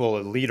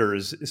people,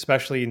 leaders,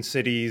 especially in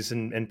cities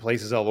and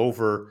places all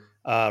over,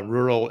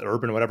 rural,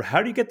 urban, whatever,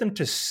 how do you get them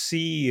to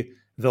see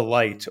the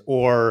light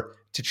or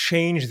to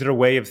change their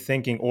way of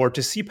thinking or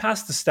to see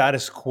past the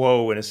status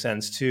quo, in a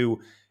sense, to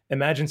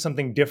imagine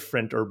something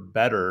different or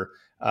better?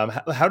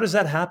 How does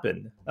that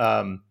happen?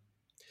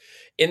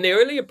 In the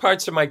earlier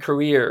parts of my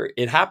career,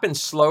 it happened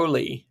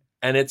slowly.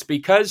 And it's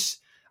because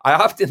I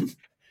often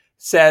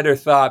said or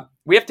thought,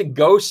 we have to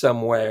go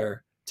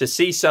somewhere to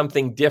see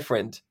something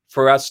different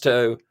for us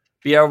to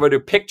be able to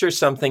picture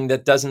something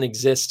that doesn't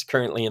exist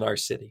currently in our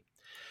city.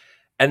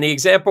 And the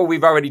example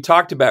we've already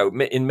talked about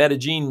in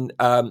Medellin,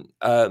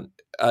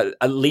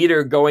 a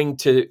leader going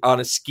on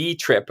a ski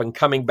trip and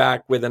coming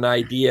back with an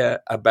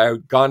idea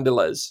about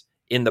gondolas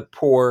in the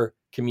poor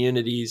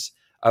communities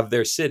of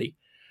their city.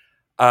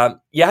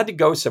 You had to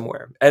go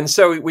somewhere. And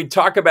so we'd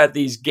talk about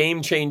these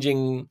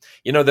game-changing,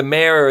 the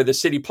mayor or the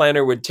city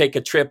planner would take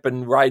a trip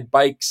and ride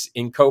bikes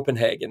in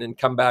Copenhagen and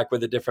come back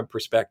with a different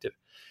perspective.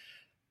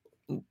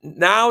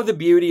 Now the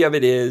beauty of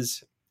it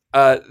is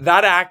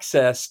that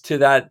access to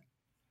that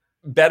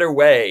better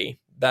way,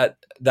 that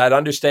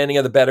understanding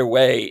of the better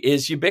way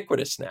is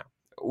ubiquitous now.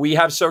 We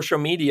have social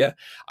media.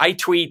 I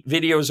tweet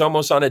videos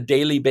almost on a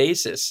daily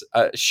basis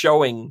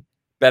showing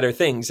better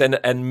things. And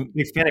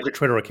big fan of your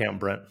Twitter account,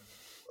 Brent.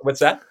 What's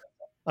that?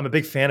 I'm a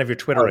big fan of your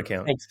Twitter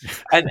account.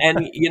 Thanks.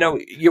 And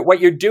what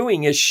you're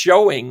doing is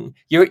showing,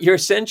 you're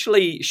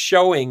essentially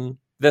showing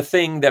the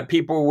thing that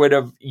people would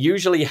have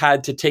usually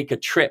had to take a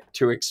trip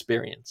to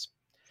experience.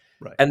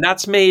 Right. And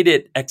that's made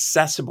it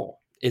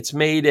accessible. It's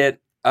made it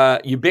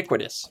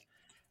ubiquitous.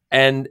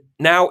 And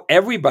now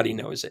everybody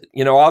knows it.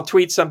 I'll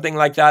tweet something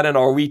like that and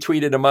I'll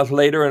retweet it a month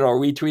later and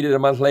I'll retweet it a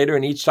month later.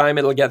 And each time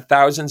it'll get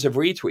thousands of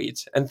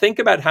retweets. And think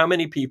about how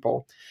many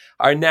people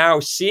are now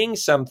seeing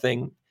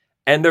something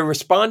and they're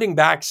responding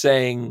back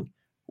saying,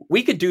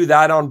 we could do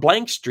that on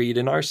blank street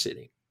in our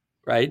city,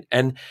 right?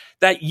 And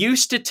that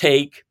used to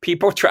take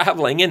people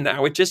traveling, and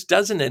now it just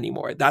doesn't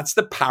anymore. That's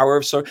the power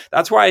of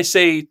that's why I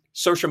say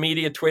social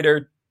media,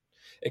 Twitter,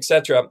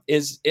 etc.,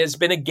 has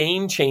been a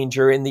game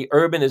changer in the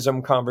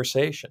urbanism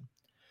conversation.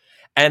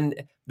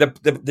 And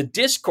the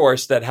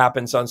discourse that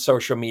happens on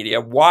social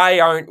media, why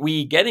aren't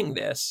we getting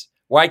this?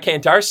 Why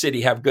can't our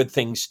city have good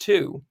things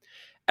too?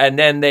 And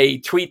then they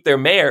tweet their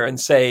mayor and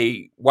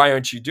say, why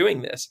aren't you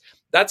doing this?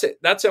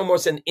 That's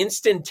almost an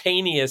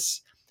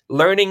instantaneous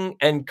learning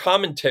and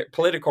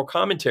political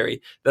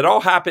commentary that all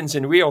happens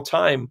in real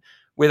time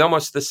with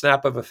almost the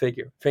snap of a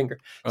finger.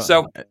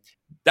 So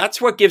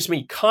that's what gives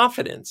me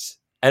confidence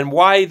and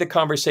why the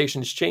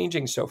conversation is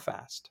changing so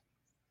fast.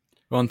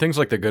 Well, and things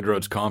like the Good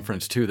Roads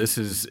Conference too, this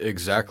is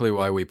exactly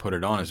why we put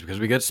it on, is because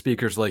we get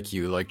speakers like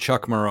you, like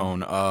Chuck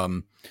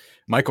Marone,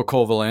 Michael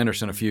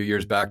Colville-Anderson a few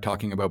years back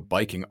talking about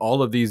biking.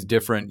 All of these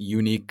different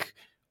unique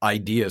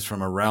ideas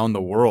from around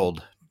the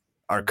world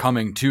are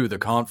coming to the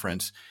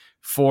conference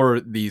for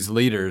these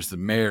leaders, the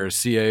mayors,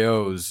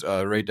 CAOs,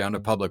 right down to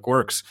public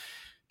works,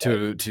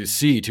 to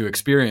see, to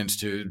experience,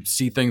 to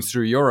see things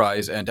through your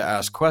eyes and to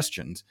ask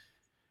questions.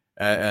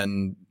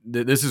 And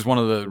this is one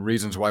of the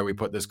reasons why we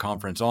put this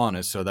conference on,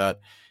 is so that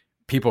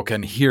people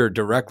can hear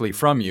directly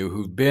from you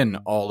who've been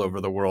all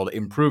over the world,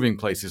 improving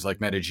places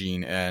like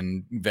Medellin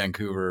and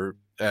Vancouver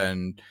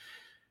and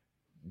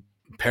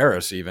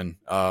Paris even.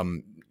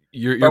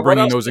 You're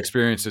bringing those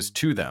experiences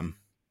to them.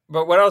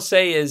 But what I'll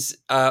say is,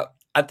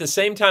 at the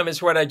same time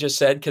as what I just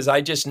said, because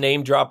I just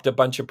name dropped a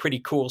bunch of pretty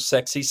cool,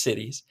 sexy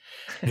cities.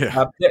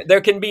 Yeah.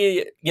 There can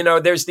be,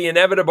 there's the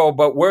inevitable,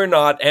 but we're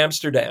not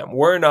Amsterdam.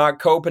 We're not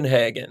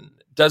Copenhagen.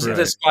 Doesn't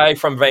this guy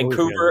from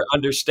Vancouver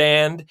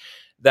understand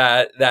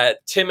that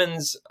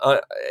Timmins,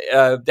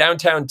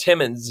 downtown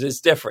Timmins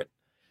is different?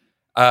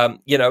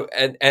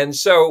 And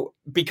so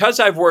because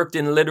I've worked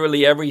in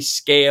literally every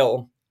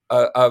scale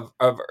of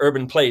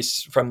urban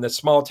place, from the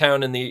small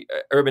town and the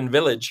urban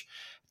village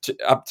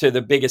up to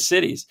the biggest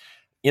cities,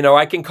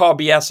 I can call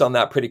BS on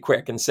that pretty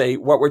quick and say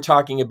what we're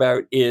talking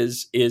about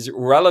is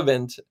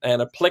relevant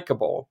and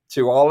applicable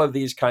to all of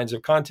these kinds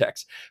of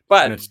contexts.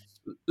 But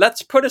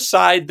let's put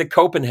aside the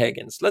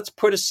Copenhagens. Let's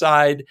put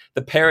aside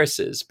the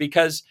Parises,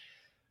 because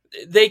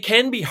they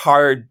can be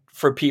hard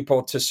for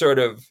people to sort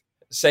of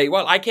say,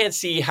 well, I can't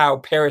see how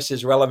Paris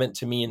is relevant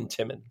to me in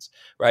Timmins,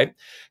 right?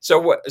 So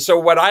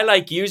what I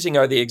like using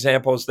are the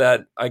examples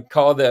that I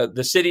call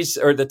the cities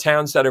or the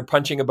towns that are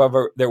punching above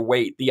their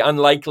weight, the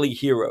unlikely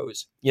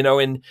heroes.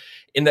 In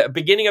the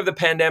beginning of the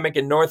pandemic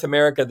in North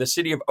America, the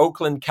city of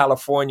Oakland,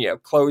 California,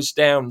 closed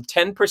down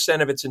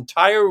 10% of its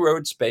entire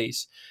road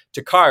space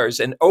to cars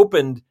and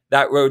opened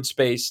that road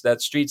space,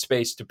 that street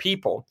space, to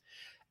people.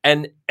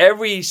 And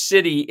every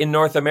city in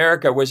North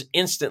America was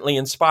instantly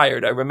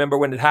inspired. I remember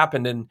when it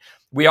happened, and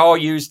we all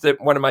used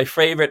one of my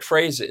favorite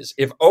phrases: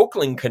 if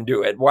Oakland can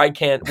do it, why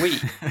can't we?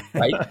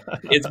 Right?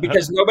 It's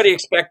because nobody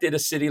expected a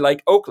city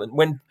like Oakland.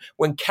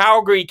 When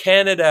Calgary,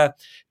 Canada,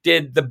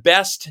 did the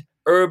best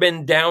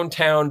urban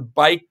downtown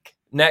bike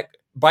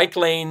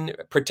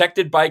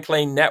protected bike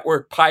lane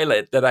network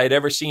pilot that I'd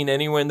ever seen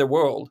anywhere in the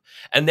world.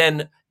 And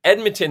then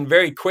Edmonton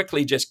very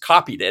quickly just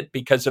copied it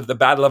because of the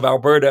Battle of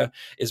Alberta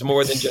is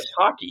more than just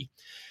hockey.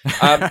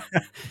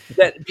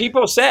 That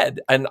people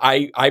said, and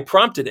I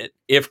prompted it.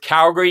 If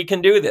Calgary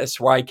can do this,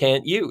 why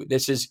can't you?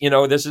 This is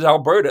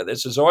Alberta.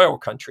 This is oil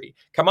country.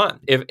 Come on.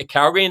 If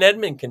Calgary and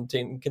Edmonton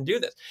can do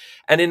this.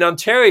 And in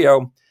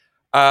Ontario,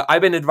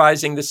 I've been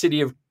advising the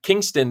city of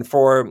Kingston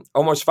for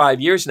almost 5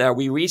 years now.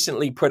 We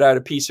recently put out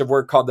a piece of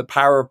work called The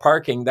Power of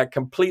Parking that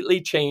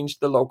completely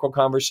changed the local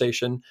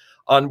conversation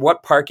on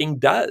what parking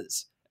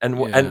does.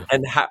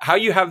 And how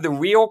you have the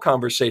real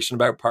conversation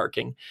about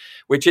parking,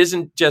 which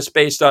isn't just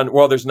based on,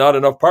 well, there's not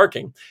enough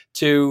parking,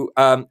 to,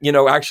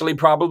 actually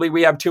probably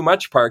we have too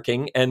much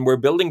parking and we're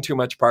building too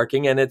much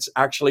parking and it's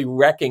actually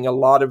wrecking a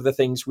lot of the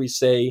things we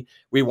say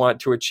we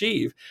want to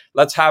achieve.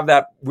 Let's have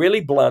that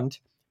really blunt,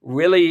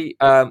 really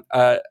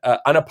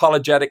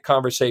unapologetic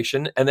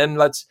conversation, and then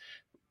let's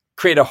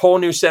create a whole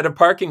new set of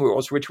parking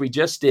rules, which we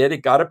just did. It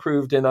got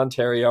approved in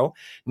Ontario.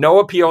 No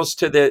appeals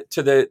to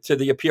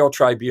the appeal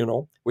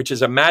tribunal, which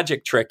is a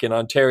magic trick in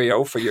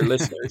Ontario for your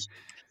listeners,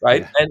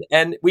 right? Yeah.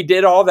 And we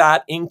did all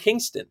that in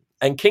Kingston.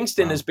 And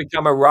Kingston has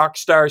become a rock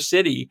star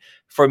city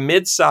for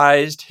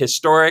mid-sized,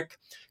 historic,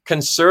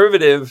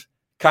 conservative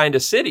kind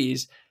of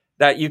cities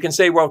that you can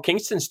say, well,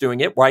 Kingston's doing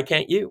it. Why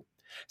can't you?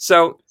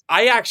 So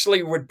I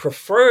actually would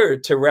prefer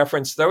to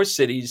reference those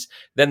cities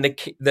than the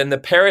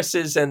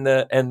Parises and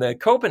the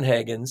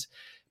Copenhagens,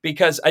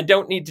 because I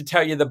don't need to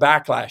tell you the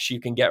backlash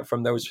you can get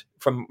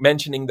from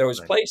mentioning those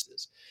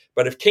places.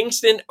 But if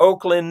Kingston,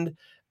 Oakland,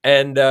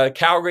 and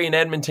Calgary and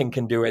Edmonton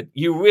can do it,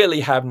 you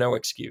really have no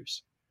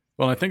excuse.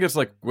 Well, I think it's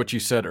like what you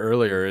said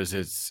earlier is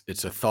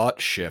it's a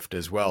thought shift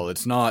as well.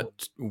 It's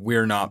not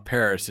we're not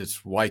Paris.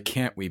 It's why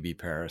can't we be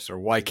Paris, or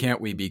why can't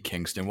we be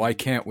Kingston? Why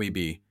can't we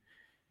be?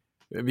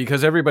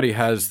 Because everybody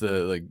has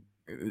the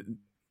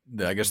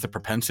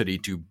propensity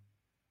to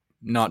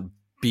not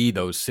be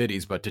those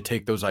cities, but to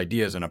take those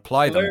ideas and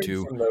apply them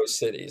to from those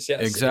cities.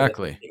 Yes,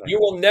 exactly. You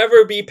will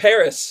never be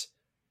Paris,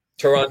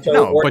 Toronto.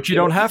 No, but you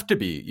don't have to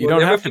be. You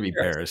don't have to be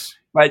Paris.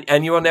 Right,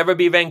 and you will never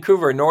be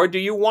Vancouver, nor do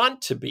you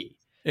want to be.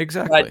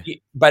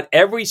 Exactly. But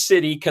every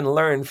city can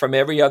learn from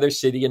every other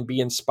city and be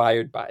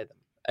inspired by them,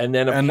 and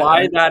then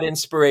apply that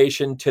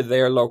inspiration to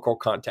their local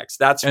context.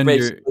 That's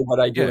basically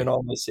what I do in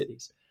all my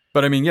cities.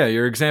 But I mean,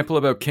 your example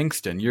about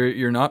Kingston,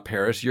 you're not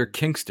Paris, you're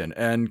Kingston.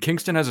 And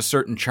Kingston has a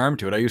certain charm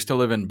to it. I used to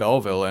live in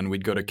Belleville and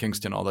we'd go to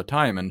Kingston all the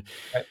time. And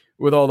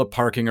with all the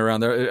parking around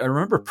there, I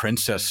remember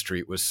Princess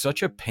Street was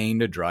such a pain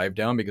to drive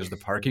down because the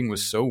parking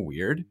was so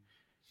weird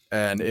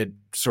and it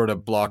sort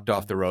of blocked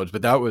off the roads.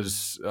 But that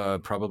was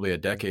probably a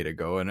decade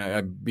ago. And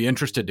I'd be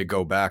interested to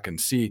go back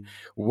and see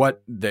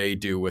what they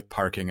do with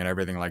parking and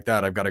everything like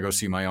that. I've got to go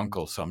see my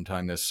uncle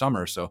sometime this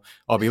summer. So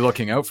I'll be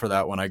looking out for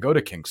that when I go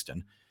to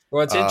Kingston.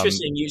 Well, it's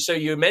interesting.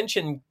 You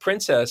mentioned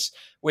Princess,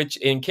 which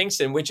in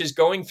Kingston, which is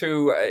going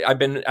through. I've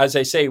been, as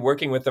I say,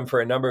 working with them for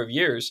a number of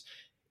years.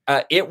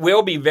 It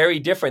will be very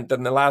different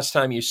than the last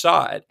time you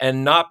saw it,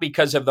 and not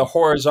because of the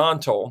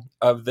horizontal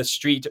of the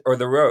street or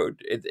the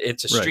road.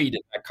 It's a street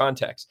in that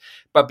context,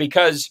 but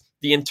because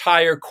the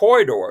entire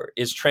corridor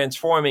is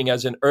transforming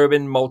as an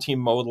urban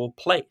multimodal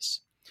place.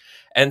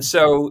 And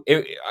so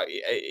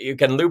you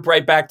can loop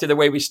right back to the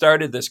way we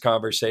started this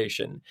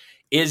conversation.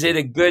 Is it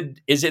a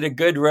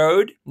good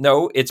road?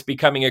 No, it's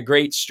becoming a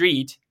great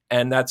street.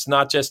 And that's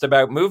not just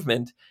about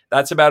movement.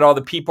 That's about all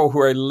the people who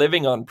are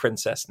living on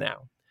Princess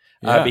now,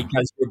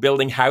 because we're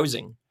building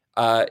housing,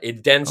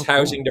 dense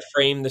housing to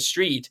frame the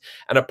street,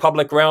 and a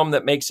public realm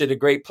that makes it a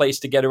great place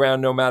to get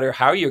around no matter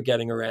how you're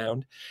getting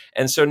around.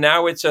 And so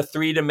now it's a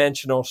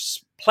three-dimensional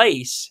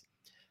place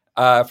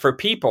for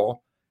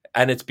people.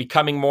 And it's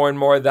becoming more and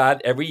more of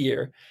that every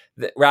year,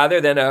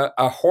 rather than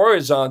a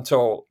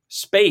horizontal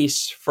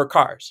space for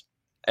cars.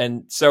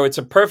 And so it's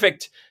a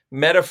perfect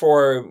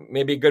metaphor,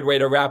 maybe a good way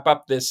to wrap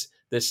up this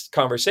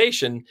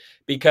conversation,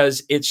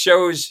 because it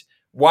shows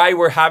why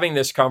we're having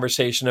this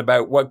conversation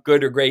about what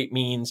good or great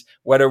means,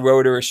 what a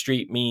road or a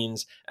street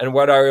means, and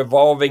what our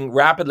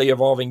rapidly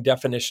evolving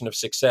definition of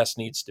success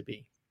needs to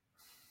be.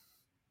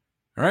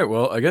 All right.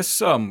 Well, I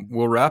guess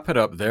we'll wrap it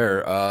up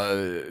there.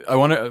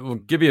 We'll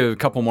give you a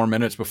couple more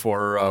minutes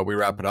before we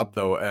wrap it up,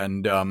 though.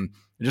 And I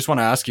just want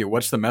to ask you,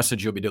 what's the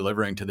message you'll be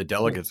delivering to the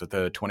delegates at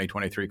the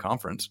 2023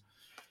 conference?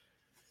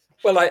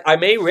 Well, I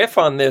may riff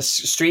on this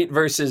street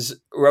versus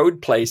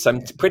road place.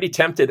 I'm pretty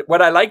tempted.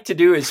 What I like to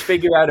do is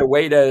figure out a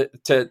way to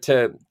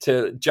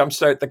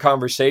jumpstart the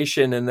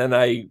conversation, and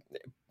then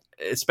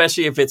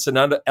especially if it's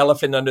an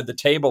elephant under the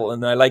table,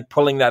 and I like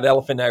pulling that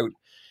elephant out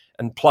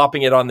and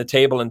plopping it on the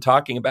table and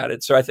talking about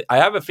it. So I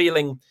have a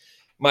feeling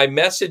my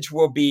message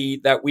will be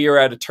that we are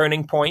at a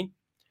turning point,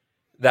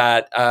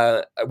 that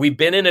we've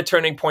been in a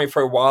turning point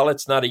for a while.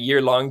 It's not a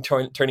year-long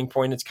turning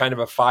point. It's kind of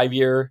a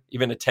 5-year,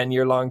 even a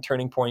 10-year-long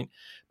turning point.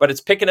 But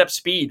it's picking up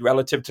speed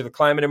relative to the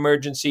climate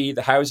emergency,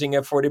 the housing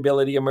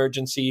affordability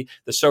emergency,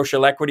 the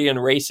social equity and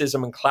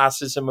racism and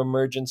classism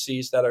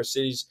emergencies that our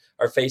cities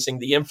are facing,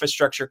 the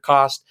infrastructure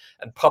cost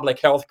and public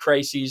health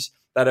crises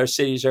that our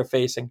cities are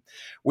facing.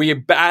 We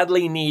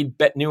badly need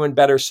new and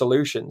better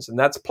solutions. And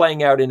that's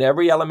playing out in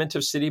every element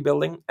of city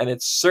building. And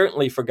it's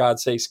certainly, for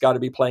God's sakes, got to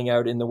be playing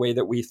out in the way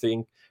that we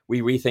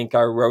rethink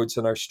our roads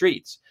and our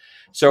streets.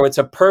 So it's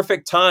a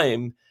perfect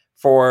time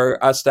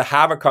for us to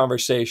have a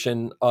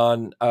conversation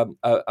on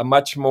a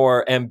much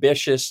more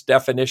ambitious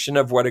definition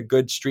of what a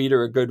good street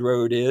or a good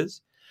road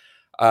is.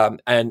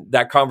 And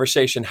that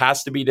conversation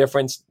has to be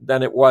different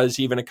than it was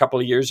even a couple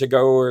of years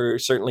ago, or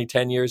certainly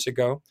 10 years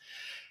ago.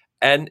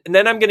 And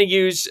then I'm going to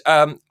use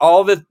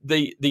all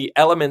the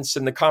elements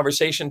and the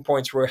conversation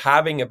points we're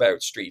having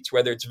about streets,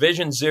 whether it's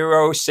Vision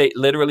Zero,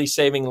 literally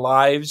saving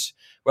lives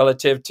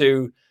relative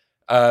to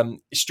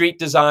street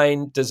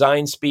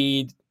design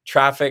speed,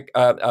 traffic,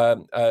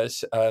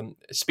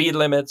 speed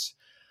limits,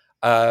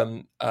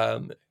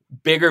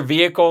 bigger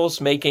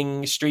vehicles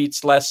making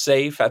streets less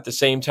safe at the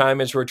same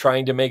time as we're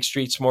trying to make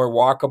streets more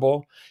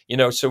walkable.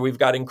 So we've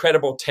got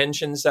incredible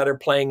tensions that are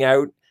playing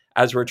out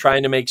as we're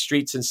trying to make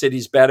streets and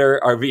cities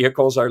better. Our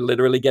vehicles are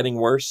literally getting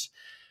worse.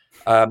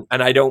 And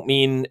I don't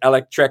mean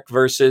electric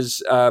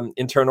versus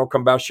internal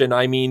combustion.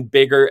 I mean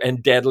bigger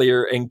and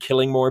deadlier and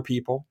killing more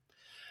people.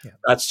 Yeah.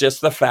 That's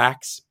just the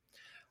facts.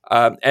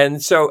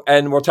 And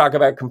we'll talk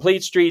about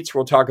complete streets.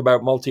 We'll talk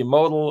about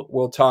multimodal.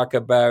 We'll talk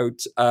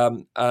about,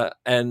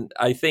 and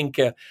I think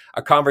a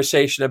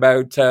conversation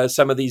about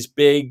some of these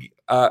big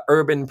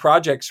urban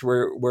projects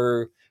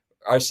where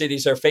our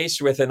cities are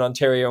faced with in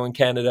Ontario and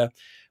Canada,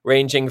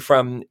 ranging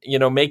from,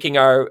 making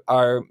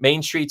our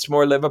main streets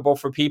more livable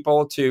for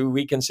people to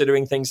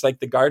reconsidering things like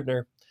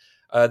the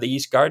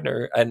East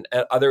Gardner and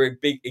other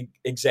big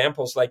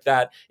examples like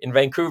that. In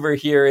Vancouver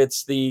here,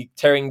 it's the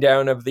tearing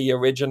down of the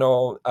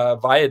original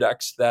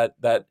viaducts that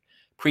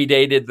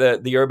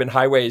predated the urban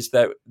highways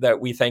that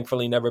we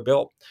thankfully never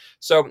built.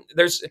 So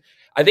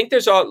I think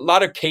there's a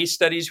lot of case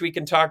studies we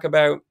can talk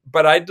about,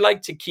 but I'd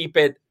like to keep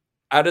it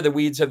out of the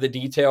weeds of the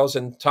details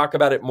and talk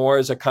about it more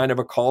as a kind of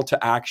a call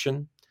to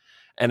action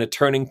and a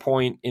turning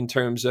point in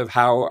terms of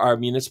how our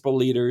municipal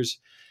leaders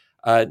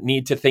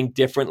need to think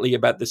differently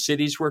about the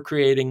cities we're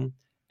creating,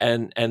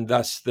 and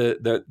thus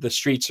the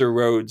streets or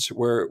roads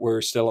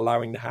we're still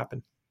allowing to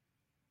happen.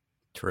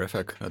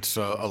 Terrific. That's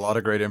a lot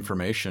of great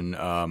information.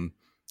 And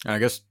I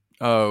guess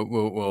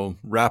we'll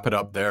wrap it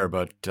up there.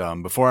 But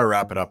before I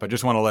wrap it up, I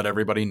just want to let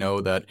everybody know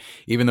that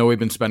even though we've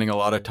been spending a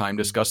lot of time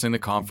discussing the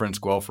conference,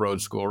 Guelph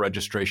Road School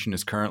registration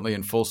is currently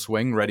in full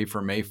swing, ready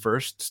for May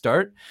 1st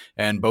start,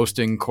 and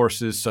boasting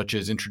courses such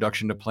as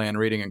Introduction to Plan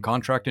Reading and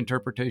Contract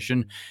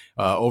Interpretation,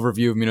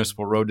 overview of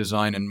municipal road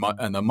design, and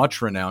the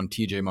much renowned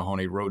TJ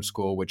Mahoney Road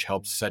School, which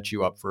helps set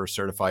you up for a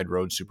certified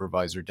road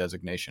supervisor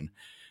designation.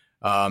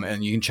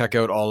 And you can check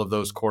out all of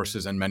those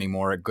courses and many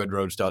more at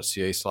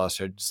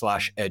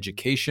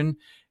goodroads.ca/education.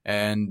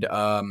 And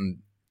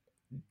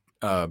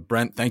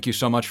Brent, thank you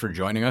so much for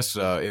joining us.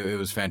 It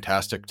was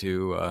fantastic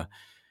to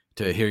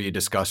hear you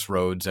discuss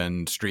roads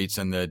and streets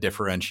and the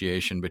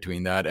differentiation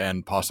between that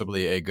and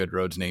possibly a Good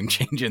Roads name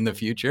change in the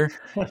future.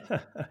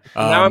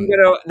 Now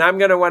I'm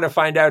gonna want to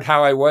find out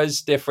how I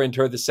was different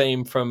or the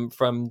same from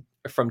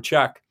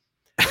Chuck.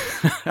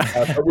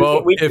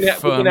 We can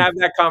have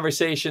that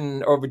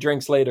conversation over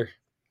drinks later.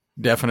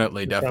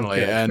 Definitely.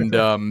 And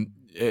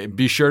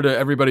be sure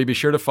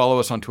to follow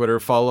us on Twitter.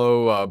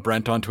 Follow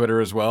Brent on Twitter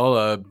as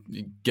well.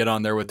 Get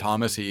on there with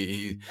Thomas.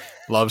 He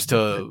loves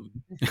to.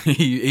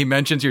 he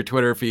mentions your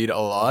Twitter feed a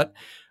lot.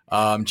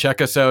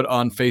 Check us out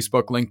on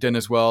Facebook, LinkedIn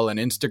as well, and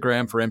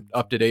Instagram for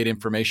up-to-date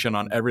information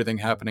on everything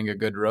happening at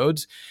Good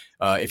Roads.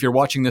 If you're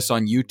watching this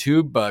on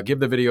YouTube, give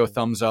the video a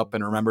thumbs up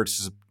and remember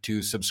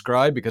to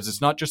subscribe, because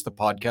it's not just the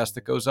podcast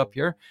that goes up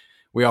here.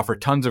 We offer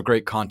tons of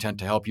great content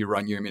to help you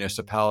run your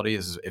municipality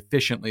as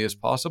efficiently as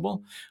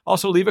possible.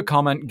 Also, leave a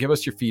comment, give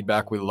us your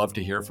feedback. We love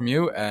to hear from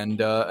you.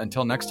 And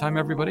until next time,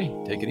 everybody,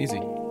 take it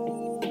easy.